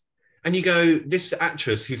genius. And you go, this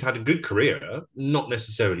actress who's had a good career, not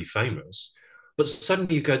necessarily famous, but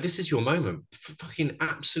suddenly you go, this is your moment. Fucking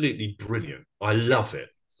absolutely brilliant. I love it.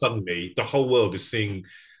 Suddenly the whole world is seeing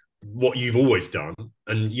what you've always done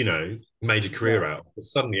and, made a career out. But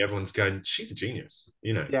suddenly everyone's going, she's a genius,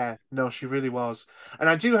 Yeah, no, she really was. And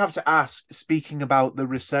I do have to ask, speaking about the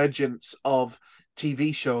resurgence of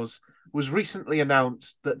TV shows, was recently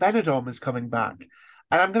announced that Benidorm is coming back.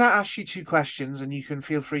 And I'm going to ask you 2 questions and you can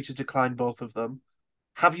feel free to decline both of them.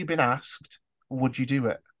 Have you been asked? Would you do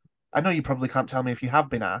it? I know you probably can't tell me if you have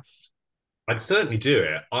been asked. I'd certainly do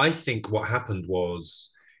it. I think what happened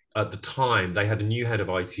was, at the time, they had a new head of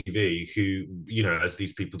ITV who, as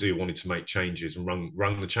these people do, wanted to make changes and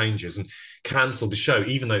run the changes and cancelled the show,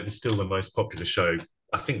 even though it was still the most popular show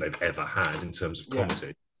I think they've ever had in terms of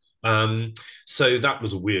comedy. So that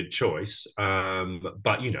was a weird choice.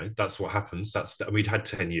 But, that's what happens. We'd had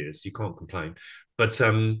 10 years. You can't complain. But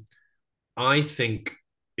I think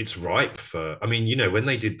it's ripe for. I mean, when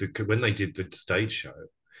they did the stage show,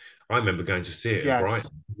 I remember going to see it in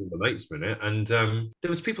Brighton with my mates in it, and there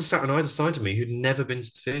was people sat on either side of me who'd never been to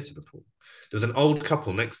the theatre before. There was an old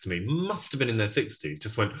couple next to me, must have been in their 60s,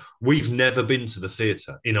 just went, "We've never been to the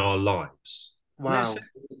theatre in our lives." Wow.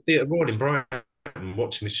 Theatre Royal in Brighton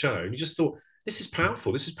watching the show, and you just thought, this is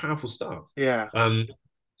powerful. This is powerful stuff. Yeah.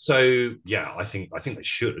 So yeah, I think they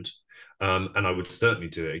should. And I would certainly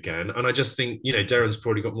do it again. And I just think, Darren's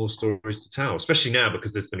probably got more stories to tell, especially now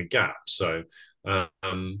because there's been a gap. So, but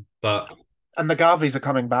and the Garveys are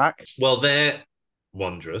coming back. Well, they're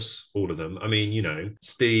wondrous, all of them. I mean, you know,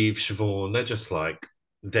 Steve, Siobhan,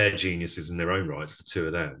 they're geniuses in their own rights, the two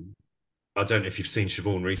of them. I don't know if you've seen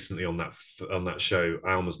Siobhan recently on that show,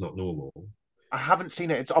 Alma's Not Normal. I haven't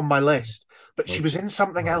seen it. It's on my list, but she was Okay. in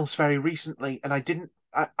something else very recently, and I didn't.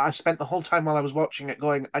 I spent the whole time while I was watching it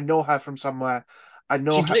going, I know her from somewhere. I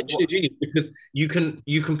know She's her. literally a genius because you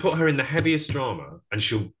can put her in the heaviest drama and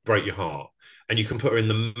she'll break your heart, and you can put her in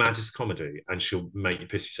the maddest comedy and she'll make you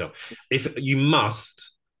piss yourself. If you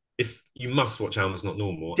must watch Alma's Not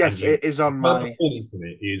Normal, and Yes, it is on her my. performance in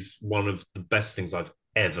it is one of the best things I've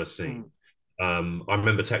ever seen. Mm. I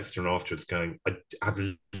remember texting her afterwards going, I have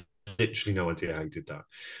literally no idea how you did that.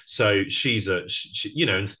 So you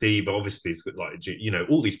know, and Steve obviously is good, like, you know,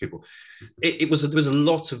 all these people. There was a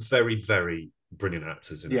lot of very, very brilliant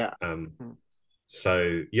actors in it. Yeah. Mm.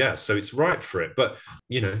 So yeah, so it's right for it. But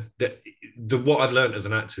you know, the what I've learned as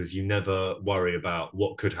an actor is you never worry about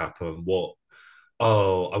what could happen.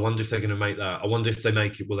 Oh, I wonder if they're going to make that. I wonder if they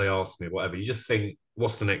make it. Will they ask me? Whatever. You just think,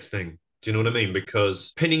 what's the next thing? Do you know what I mean?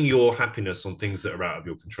 Because pinning your happiness on things that are out of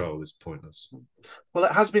your control is pointless. Well,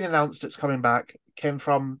 it has been announced it's coming back. Came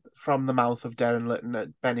from the mouth of Darren Litton at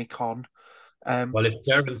Benny Con. Well, if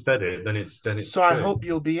Darren said it, then it's So true. I hope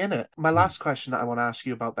you'll be in it. My last question that I want to ask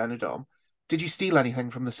you about Benidorm: did you steal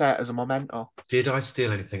anything from the set as a memento? Did I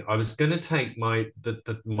steal anything? I was going to take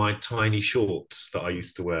my tiny shorts that I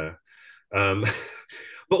used to wear. Um,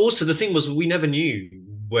 but also the thing was we never knew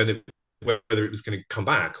whether it was going to come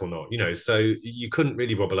back or not, you know, so you couldn't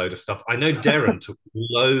really rob a load of stuff. I know Darren took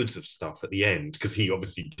loads of stuff at the end because he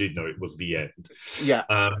obviously did know it was the end. Yeah.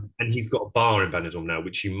 And he's got a bar in Benidorm now,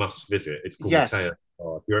 which you must visit. It's called Yes. Mateo.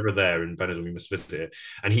 If you're ever there in Benidorm, you must visit it.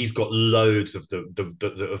 And he's got loads of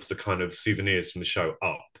the kind of souvenirs from the show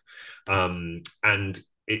up. And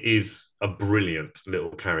it is a brilliant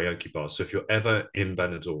little karaoke bar. So if you're ever in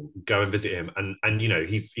Benidorm, go and visit him. And you know,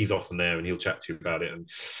 he's often there and he'll chat to you about it. And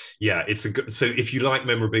yeah, it's a good. So if you like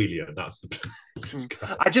memorabilia, that's the place to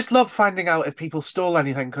go. I just love finding out if people stole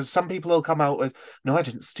anything, because some people will come out with, no, I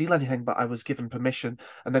didn't steal anything, but I was given permission.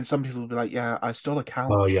 And then some people will be like, yeah, I stole a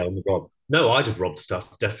couch. Oh yeah, oh my God. No, I'd have robbed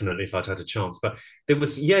stuff definitely if I'd had a chance. But there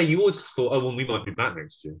was, yeah, you always thought, oh well, we might be back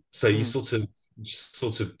next year. So you sort of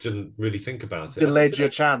didn't really think about it. Delayed your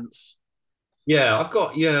chance. Yeah,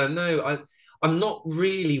 I'm not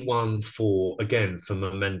really one for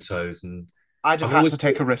mementos, and I'd have I've had always to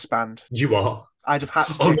take a wristband. you are. I'd have had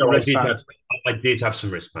to Oh take a no, wristband. I did have some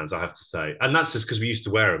wristbands, I have to say, and that's just because we used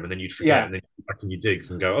to wear them, and then you'd forget, Yeah. and then you'd back in your digs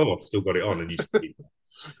and go, "Oh, I've still got it on," and you just keep it.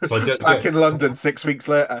 So I don't. Back in London 6 weeks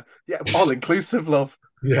later. Yeah, all inclusive, love.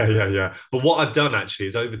 Yeah. But what I've done actually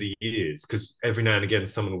is over the years, because every now and again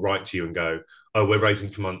someone will write to you and go, "Oh, we're raising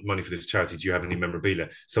for money for this charity. Do you have any memorabilia?"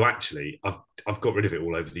 So actually, I've got rid of it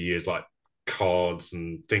all over the years, like cards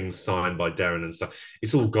and things signed by Darren and stuff.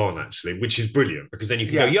 It's all gone actually, which is brilliant because then you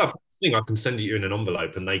can go, "Yeah, I've got this thing. I can send it you in an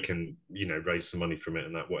envelope, and they can, you know, raise some money from it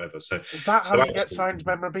and that whatever." So is that how you get signed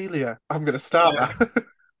memorabilia? I'm going to start that.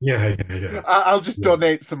 Yeah. I'll just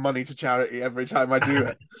donate some money to charity every time I do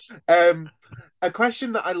it. A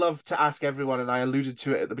question that I love to ask everyone, and I alluded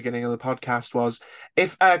to it at the beginning of the podcast, was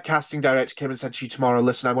if a casting director came and said to you tomorrow,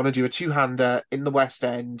 listen, I want to do a two-hander in the West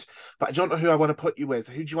End, but I don't know who I want to put you with.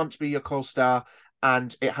 Who do you want to be your co-star?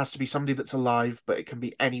 And it has to be somebody that's alive, but it can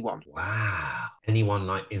be anyone. Wow. Anyone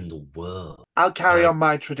like in the world. I'll carry on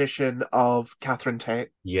my tradition of Catherine Tate.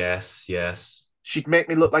 Yes. She'd make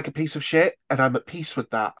me look like a piece of shit, and I'm at peace with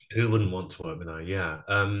that. Who wouldn't want to work with her? Yeah.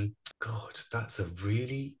 God, that's a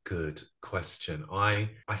really good question. I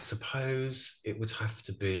suppose it would have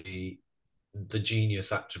to be the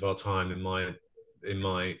genius actor of our time, in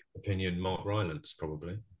my opinion, Mark Rylance,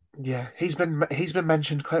 probably. Yeah, he's been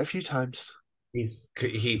mentioned quite a few times. Well,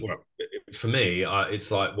 for me, it's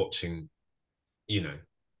like watching, you know,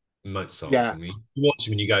 Mozart. Yeah. And you watch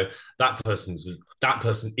him and you go, that person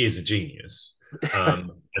is a genius.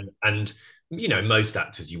 And you know, most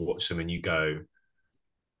actors, you watch them and you go,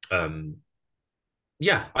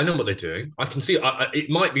 yeah, I know what they're doing. I can see it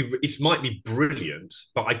might be brilliant,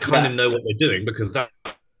 but I kind of know what they're doing because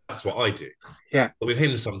that's what I do. Yeah. But with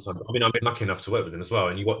him, sometimes, I mean, I've been lucky enough to work with him as well,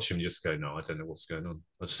 and you watch him and you just go, no, I don't know what's going on.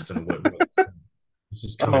 I just don't know what. It's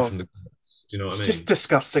just coming from the. Do you know what I mean? It's just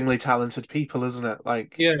disgustingly talented people, isn't it?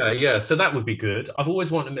 Like, yeah. So that would be good. I've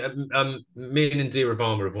always wanted. Me and Indira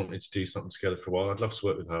Varma have wanted to do something together for a while. I'd love to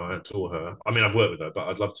work with her. I adore her. I mean, I've worked with her, but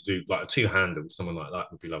I'd love to do like a two-hander with someone like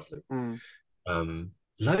that. Would be lovely.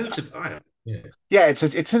 Loads of. Yeah,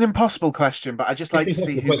 it's an impossible question, but I just like to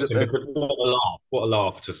see who's at the. What a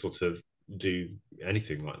laugh to sort of do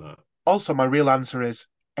anything like that. Also, my real answer is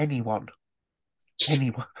anyone.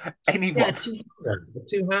 Anyone, Yeah, anyone. a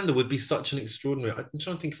two-hander would be such an extraordinary. I'm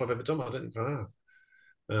trying to think if I've ever done it. I don't think I have.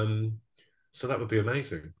 So that would be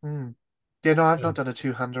amazing. Hmm. Yeah, no, I've Yeah. not done a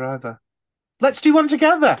two-hander either. Let's do one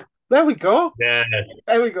together. There we go. Yeah,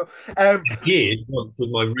 There we go. Um, I did once with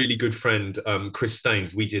my really good friend Chris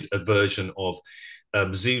Staines. We did a version of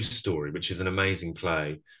Zoo's Story, which is an amazing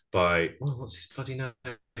play by what's his bloody name?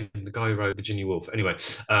 The guy who wrote Virginia Woolf. Anyway,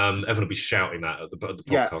 everyone will be shouting that at the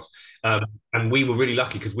yeah, podcast. And we were really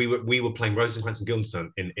lucky because we were playing Rosencrantz and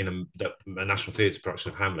Guildenstern in a National Theatre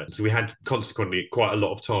production of Hamlet. So we had consequently quite a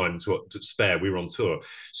lot of time to spare. We were on tour,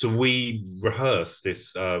 so we rehearsed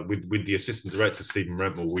this with the assistant director Stephen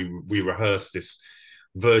Rentmore. We rehearsed this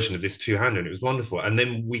version of this two-hander, and it was wonderful. And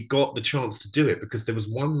then we got the chance to do it because there was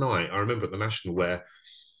one night I remember at the National where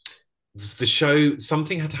the show,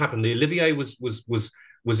 something had happened. The Olivier was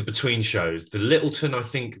between shows. The Littleton, I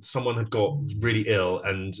think someone had got really ill,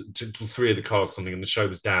 and three of the cars something, and the show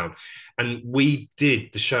was down. And we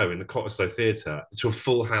did the show in the Cottesloe Theatre to a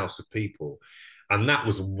full house of people. And that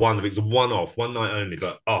was it was a one-off, one night only.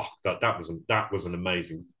 But that was an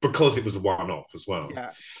amazing, because it was a one-off as well.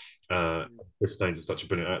 yeah. Chris Staines is such a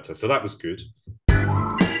brilliant actor, so that was good.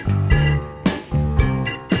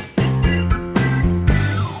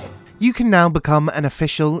 You can now become an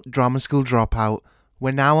official Drama School Dropout.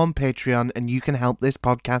 We're now on Patreon, and you can help this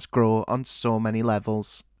podcast grow on so many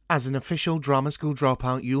levels. As an official Drama School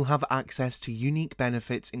Dropout, you'll have access to unique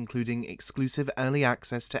benefits, including exclusive early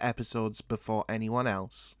access to episodes before anyone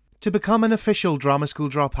else. To become an official Drama School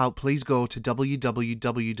Dropout, please go to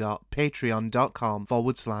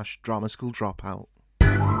www.patreon.com/Drama School Dropout.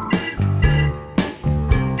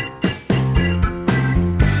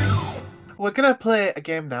 We're going to play a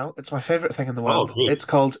game now. It's my favourite thing in the world. Good. It's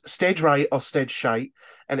called Stage Right or Stage Shite.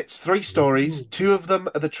 And it's 3 stories. 2 of them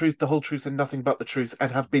are the truth, the whole truth, and nothing but the truth,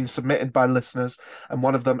 and have been submitted by listeners. And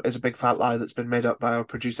one of them is a big fat lie that's been made up by our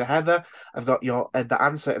producer, Heather. I've got the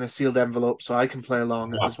answer in a sealed envelope so I can play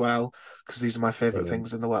along as well, because these are my favourite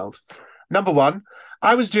things in the world. Number 1,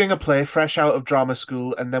 I was doing a play fresh out of drama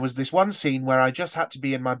school, and there was this one scene where I just had to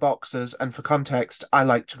be in my boxers, and for context, I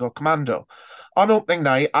like to go commando. On opening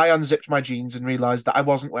night, I unzipped my jeans and realised that I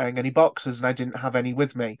wasn't wearing any boxers and I didn't have any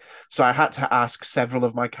with me, so I had to ask several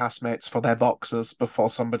of my castmates for their boxers before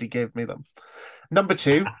somebody gave me them. Number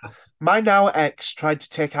 2, my now ex tried to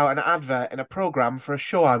take out an advert in a programme for a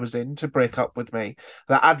show I was in to break up with me.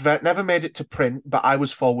 The advert never made it to print, but I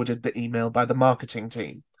was forwarded the email by the marketing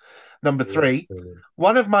team. Number 3,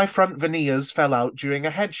 one of my front veneers fell out during a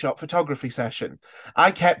headshot photography session. I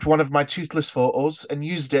kept one of my toothless photos and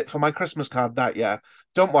used it for my Christmas card that year.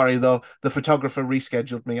 Don't worry, though, the photographer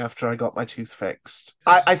rescheduled me after I got my tooth fixed.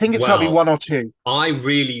 I think it's got to be 1 or 2. I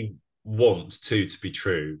really want 2 to be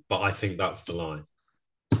true, but I think that's the line.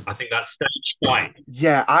 I think that's stage right.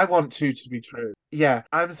 Yeah, I want 2 to be true. Yeah,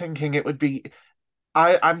 I'm thinking it would be...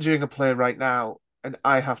 I'm doing a play right now, and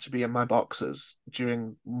I have to be in my boxers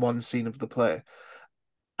during one scene of the play.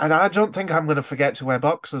 And I don't think I'm going to forget to wear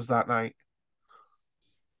boxers that night.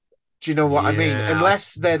 Do you know what I mean?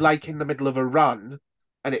 Unless they're like in the middle of a run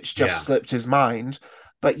and it's just slipped his mind.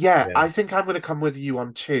 But I think I'm going to come with you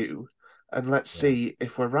on 2, and let's see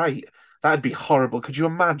if we're right. That'd be horrible. Could you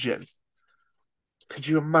imagine? Could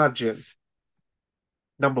you imagine?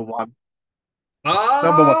 Number 1.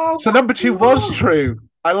 Number 1. So number 2 was true.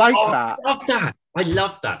 I like that. I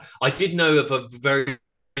love that. I did know of a very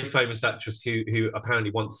famous actress who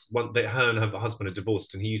apparently once that her and her husband had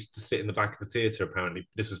divorced, and he used to sit in the back of the theatre. Apparently,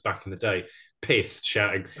 this was back in the day, pissed,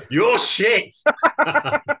 shouting, "You're shit!"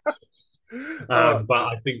 But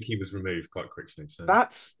I think he was removed quite quickly. So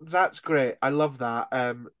that's great. I love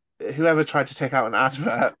that. Whoever tried to take out an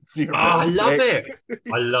advert, I love it.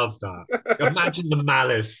 I love that. Imagine the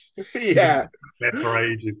malice. Yeah, there for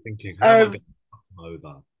ages thinking, how am I going to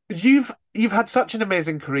over? You've had such an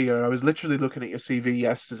amazing career. I was literally looking at your CV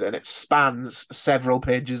yesterday, and it spans several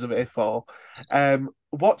pages of A4.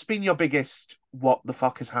 What's been your biggest "what the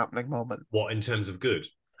fuck is happening" moment? What, in terms of good?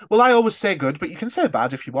 Well, I always say good, but you can say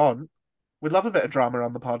bad if you want. We'd love a bit of drama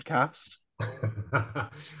on the podcast.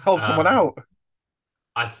 Call someone out.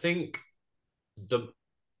 I think the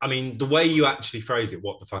way you actually phrase it,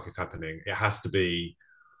 "what the fuck is happening," it has to be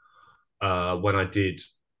when I did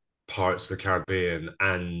Pirates of the Caribbean,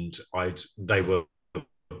 and they were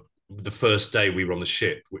the first day we were on the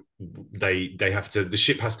ship. The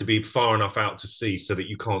ship has to be far enough out to sea so that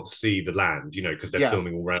you can't see the land, because they're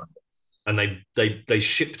filming all around. And they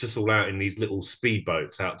shipped us all out in these little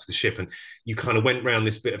speedboats out to the ship, and you kind of went round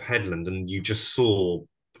this bit of headland, and you just saw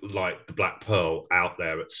like the Black Pearl out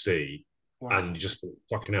there at sea. Wow. And you just thought,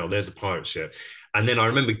 fucking hell, there's a pirate ship. And then I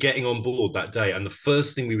remember getting on board that day, and the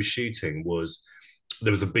first thing we were shooting was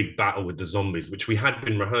there was a big battle with the zombies, which we had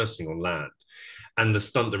been rehearsing on land. And the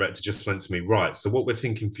stunt director just went to me, right, so what we're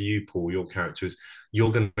thinking for you, Paul, your character is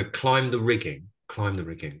you're going to climb the rigging,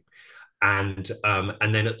 and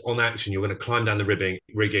then on action you're going to climb down the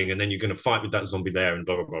rigging, and then you're going to fight with that zombie there, and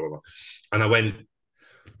blah blah blah blah. And I went,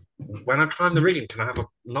 when I climb the rigging, can I have a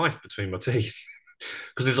knife between my teeth?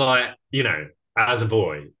 Because it's like, as a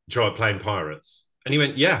boy, try playing pirates. And he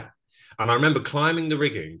went, yeah. And I remember climbing the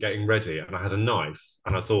rigging, getting ready, and I had a knife,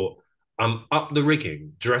 and I thought, I'm up the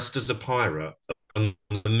rigging, dressed as a pirate in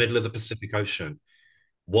the middle of the Pacific Ocean.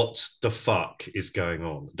 What the fuck is going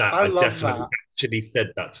on? That I I love definitely that. actually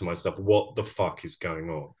said that to myself. What the fuck is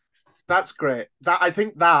going on? That's great. I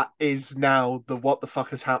think that is now the what the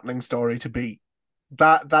fuck is happening story to beat.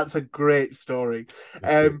 That's a great story.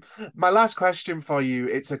 My last question for you,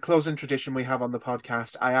 it's a closing tradition we have on the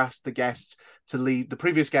podcast. I asked the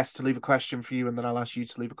previous guest to leave a question for you, and then I'll ask you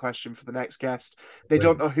to leave a question for the next guest. They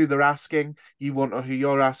don't know who they're asking, you won't know who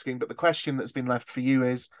you're asking, but the question that's been left for you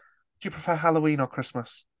is, do you prefer Halloween or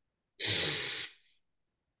Christmas? It's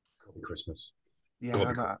got to be Christmas.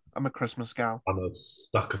 Yeah, I'm a Christmas gal. I'm a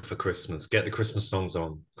sucker for Christmas. Get the Christmas songs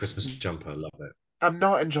on. Christmas jumper, love it. I'm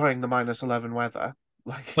not enjoying the -11 weather.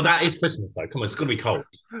 Like, But that is Christmas, though. Come on, it's got to be cold.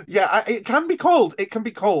 yeah, it can be cold. It can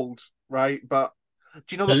be cold, right? But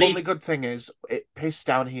do you know the only good thing is it pissed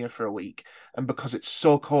down here for a week, and because it's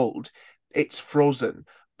so cold, it's frozen.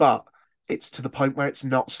 But it's to the point where it's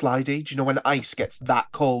not slidey. Do you know when ice gets that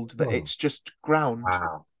cold that it's just ground?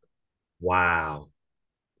 Wow.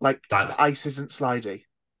 Like That's the ice isn't slidey.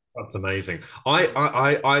 That's amazing.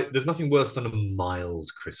 There's nothing worse than a mild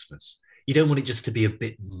Christmas. You don't want it just to be a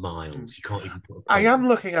bit mild. You can't even put I am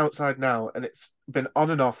looking outside now, and it's been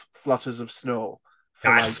on and off flutters of snow for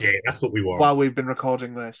that's what we want. while we've been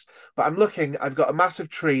recording this. But I'm looking, I've got a massive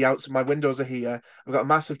tree out, so my windows are here. I've got a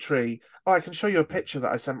massive tree. Oh, I can show you a picture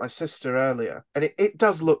that I sent my sister earlier. And it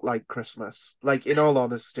does look like Christmas. Like, in all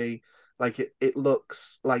honesty, like it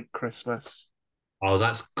looks like Christmas. Oh,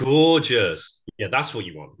 that's gorgeous. Yeah, that's what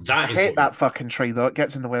you want. I hate that fucking tree though. It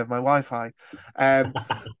gets in the way of my Wi-Fi.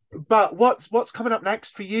 But what's coming up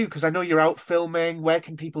next for you? Because I know you're out filming. Where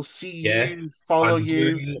can people see you, follow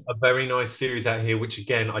you? Doing a very nice series out here, which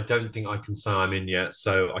again, I don't think I can say I'm in yet,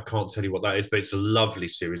 so I can't tell you what that is, but it's a lovely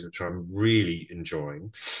series which I'm really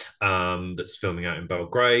enjoying. That's filming out in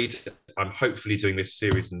Belgrade. I'm hopefully doing this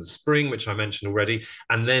series in the spring, which I mentioned already.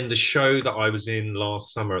 And then the show that I was in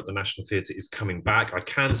last summer at the National Theatre is coming back. I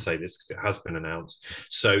can say this because it has been announced.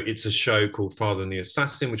 So it's a show called Father and the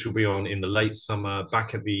Assassin, which will be on in the late summer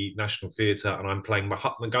back at the National Theatre, and I'm playing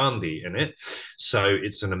Mahatma Gandhi in it. So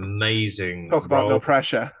it's an amazing Talk about role. no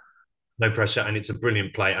pressure. No pressure, and it's a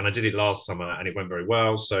brilliant play, and I did it last summer and it went very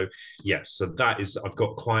well. So yes, so I've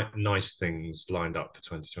got quite nice things lined up for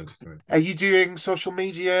 2023. Are you doing social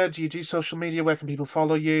media? Do you do social media? Where can people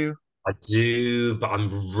follow you? I do, but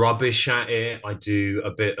I'm rubbish at it. I do a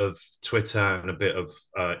bit of Twitter and a bit of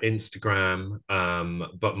Instagram.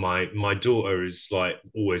 But my daughter is like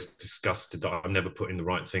always disgusted that I'm never putting the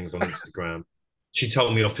right things on Instagram. She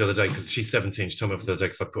told me off the other day because she's 17. She told me off the other day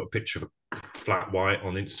because I put a picture of a flat white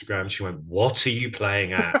on Instagram. She went, "What are you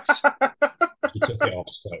playing at?" She took it off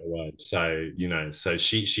straight away. So so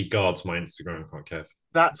she guards my Instagram quite carefully.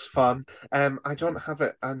 That's fun. I don't have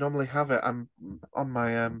it. I normally have it. I'm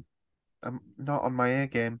not on my A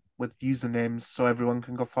game with usernames, so everyone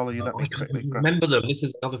can go follow you. Let me quickly remember them. This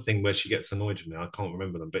is another thing where she gets annoyed with me. I can't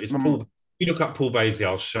remember them, but it's Paul. You look up Paul Baisley,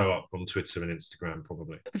 I'll show up on Twitter and Instagram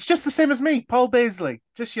probably. It's just the same as me, Paul Baisley.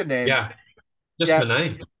 Just your name. Yeah, just my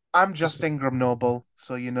name. I'm just Ingram Noble,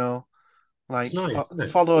 so like,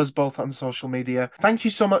 nice, follow us both on social media. Thank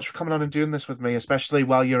you so much for coming on and doing this with me, especially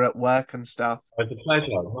while you're at work and stuff. It's a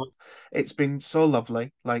pleasure. It's been so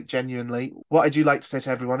lovely, like, genuinely. What I do like to say to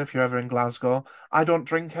everyone, if you're ever in Glasgow, I don't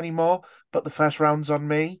drink anymore, but the first round's on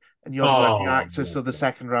me, and you're the working actor, so the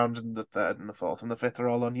second round and the third and the fourth and the fifth are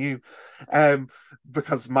all on you.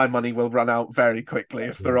 Because my money will run out very quickly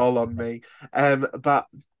if they're all on me. But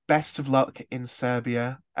best of luck in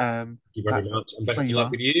Serbia. Thank you very much. And best of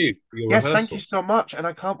luck with you. Yes, thank you so much. And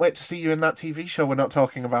I can't wait to see you in that TV show we're not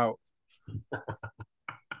talking about.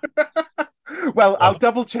 Well, I'll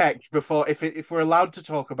double check before if we're allowed to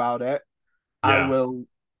talk about it. I will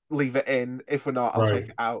leave it in. If we're not, I'll take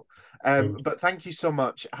it out. But thank you so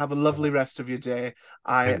much. Have a lovely rest of your day.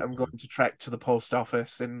 I am going to trek to the post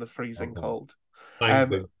office in the freezing cold.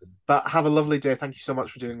 But have a lovely day. Thank you so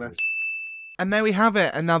much for doing this. And there we have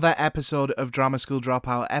it, another episode of Drama School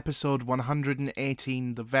Dropout, episode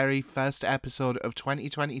 118, the very first episode of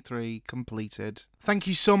 2023 completed. Thank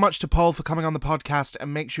you so much to Paul for coming on the podcast,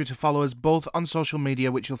 and make sure to follow us both on social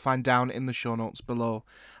media, which you'll find down in the show notes below.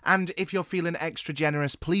 And if you're feeling extra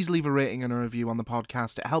generous, please leave a rating and a review on the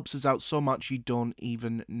podcast. It helps us out so much you don't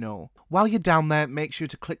even know. While you're down there, make sure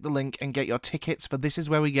to click the link and get your tickets for This Is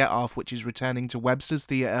Where We Get Off, which is returning to Webster's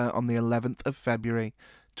Theatre on the 11th of February.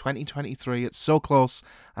 2023. It's so close,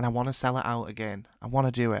 and I want to sell it out again. I want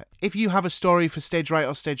to do it. If you have a story for Stage Right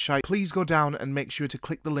or Stage Shite, please go down and make sure to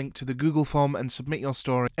click the link to the Google form and submit your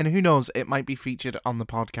story, and who knows, it might be featured on the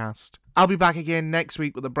podcast. I'll be back again next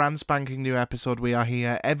week with a brand spanking new episode. We are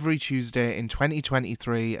here every Tuesday in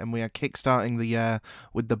 2023, and we are kickstarting the year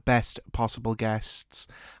with the best possible guests.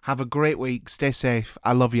 Have a great week. Stay safe.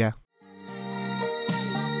 I love you.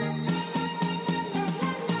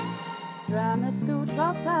 Drama school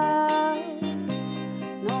dropout,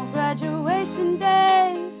 no graduation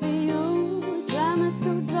day for you. Drama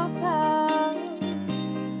school dropout,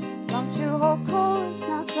 flunked your whole course,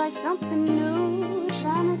 now try something new.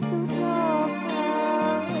 Drama school dropout.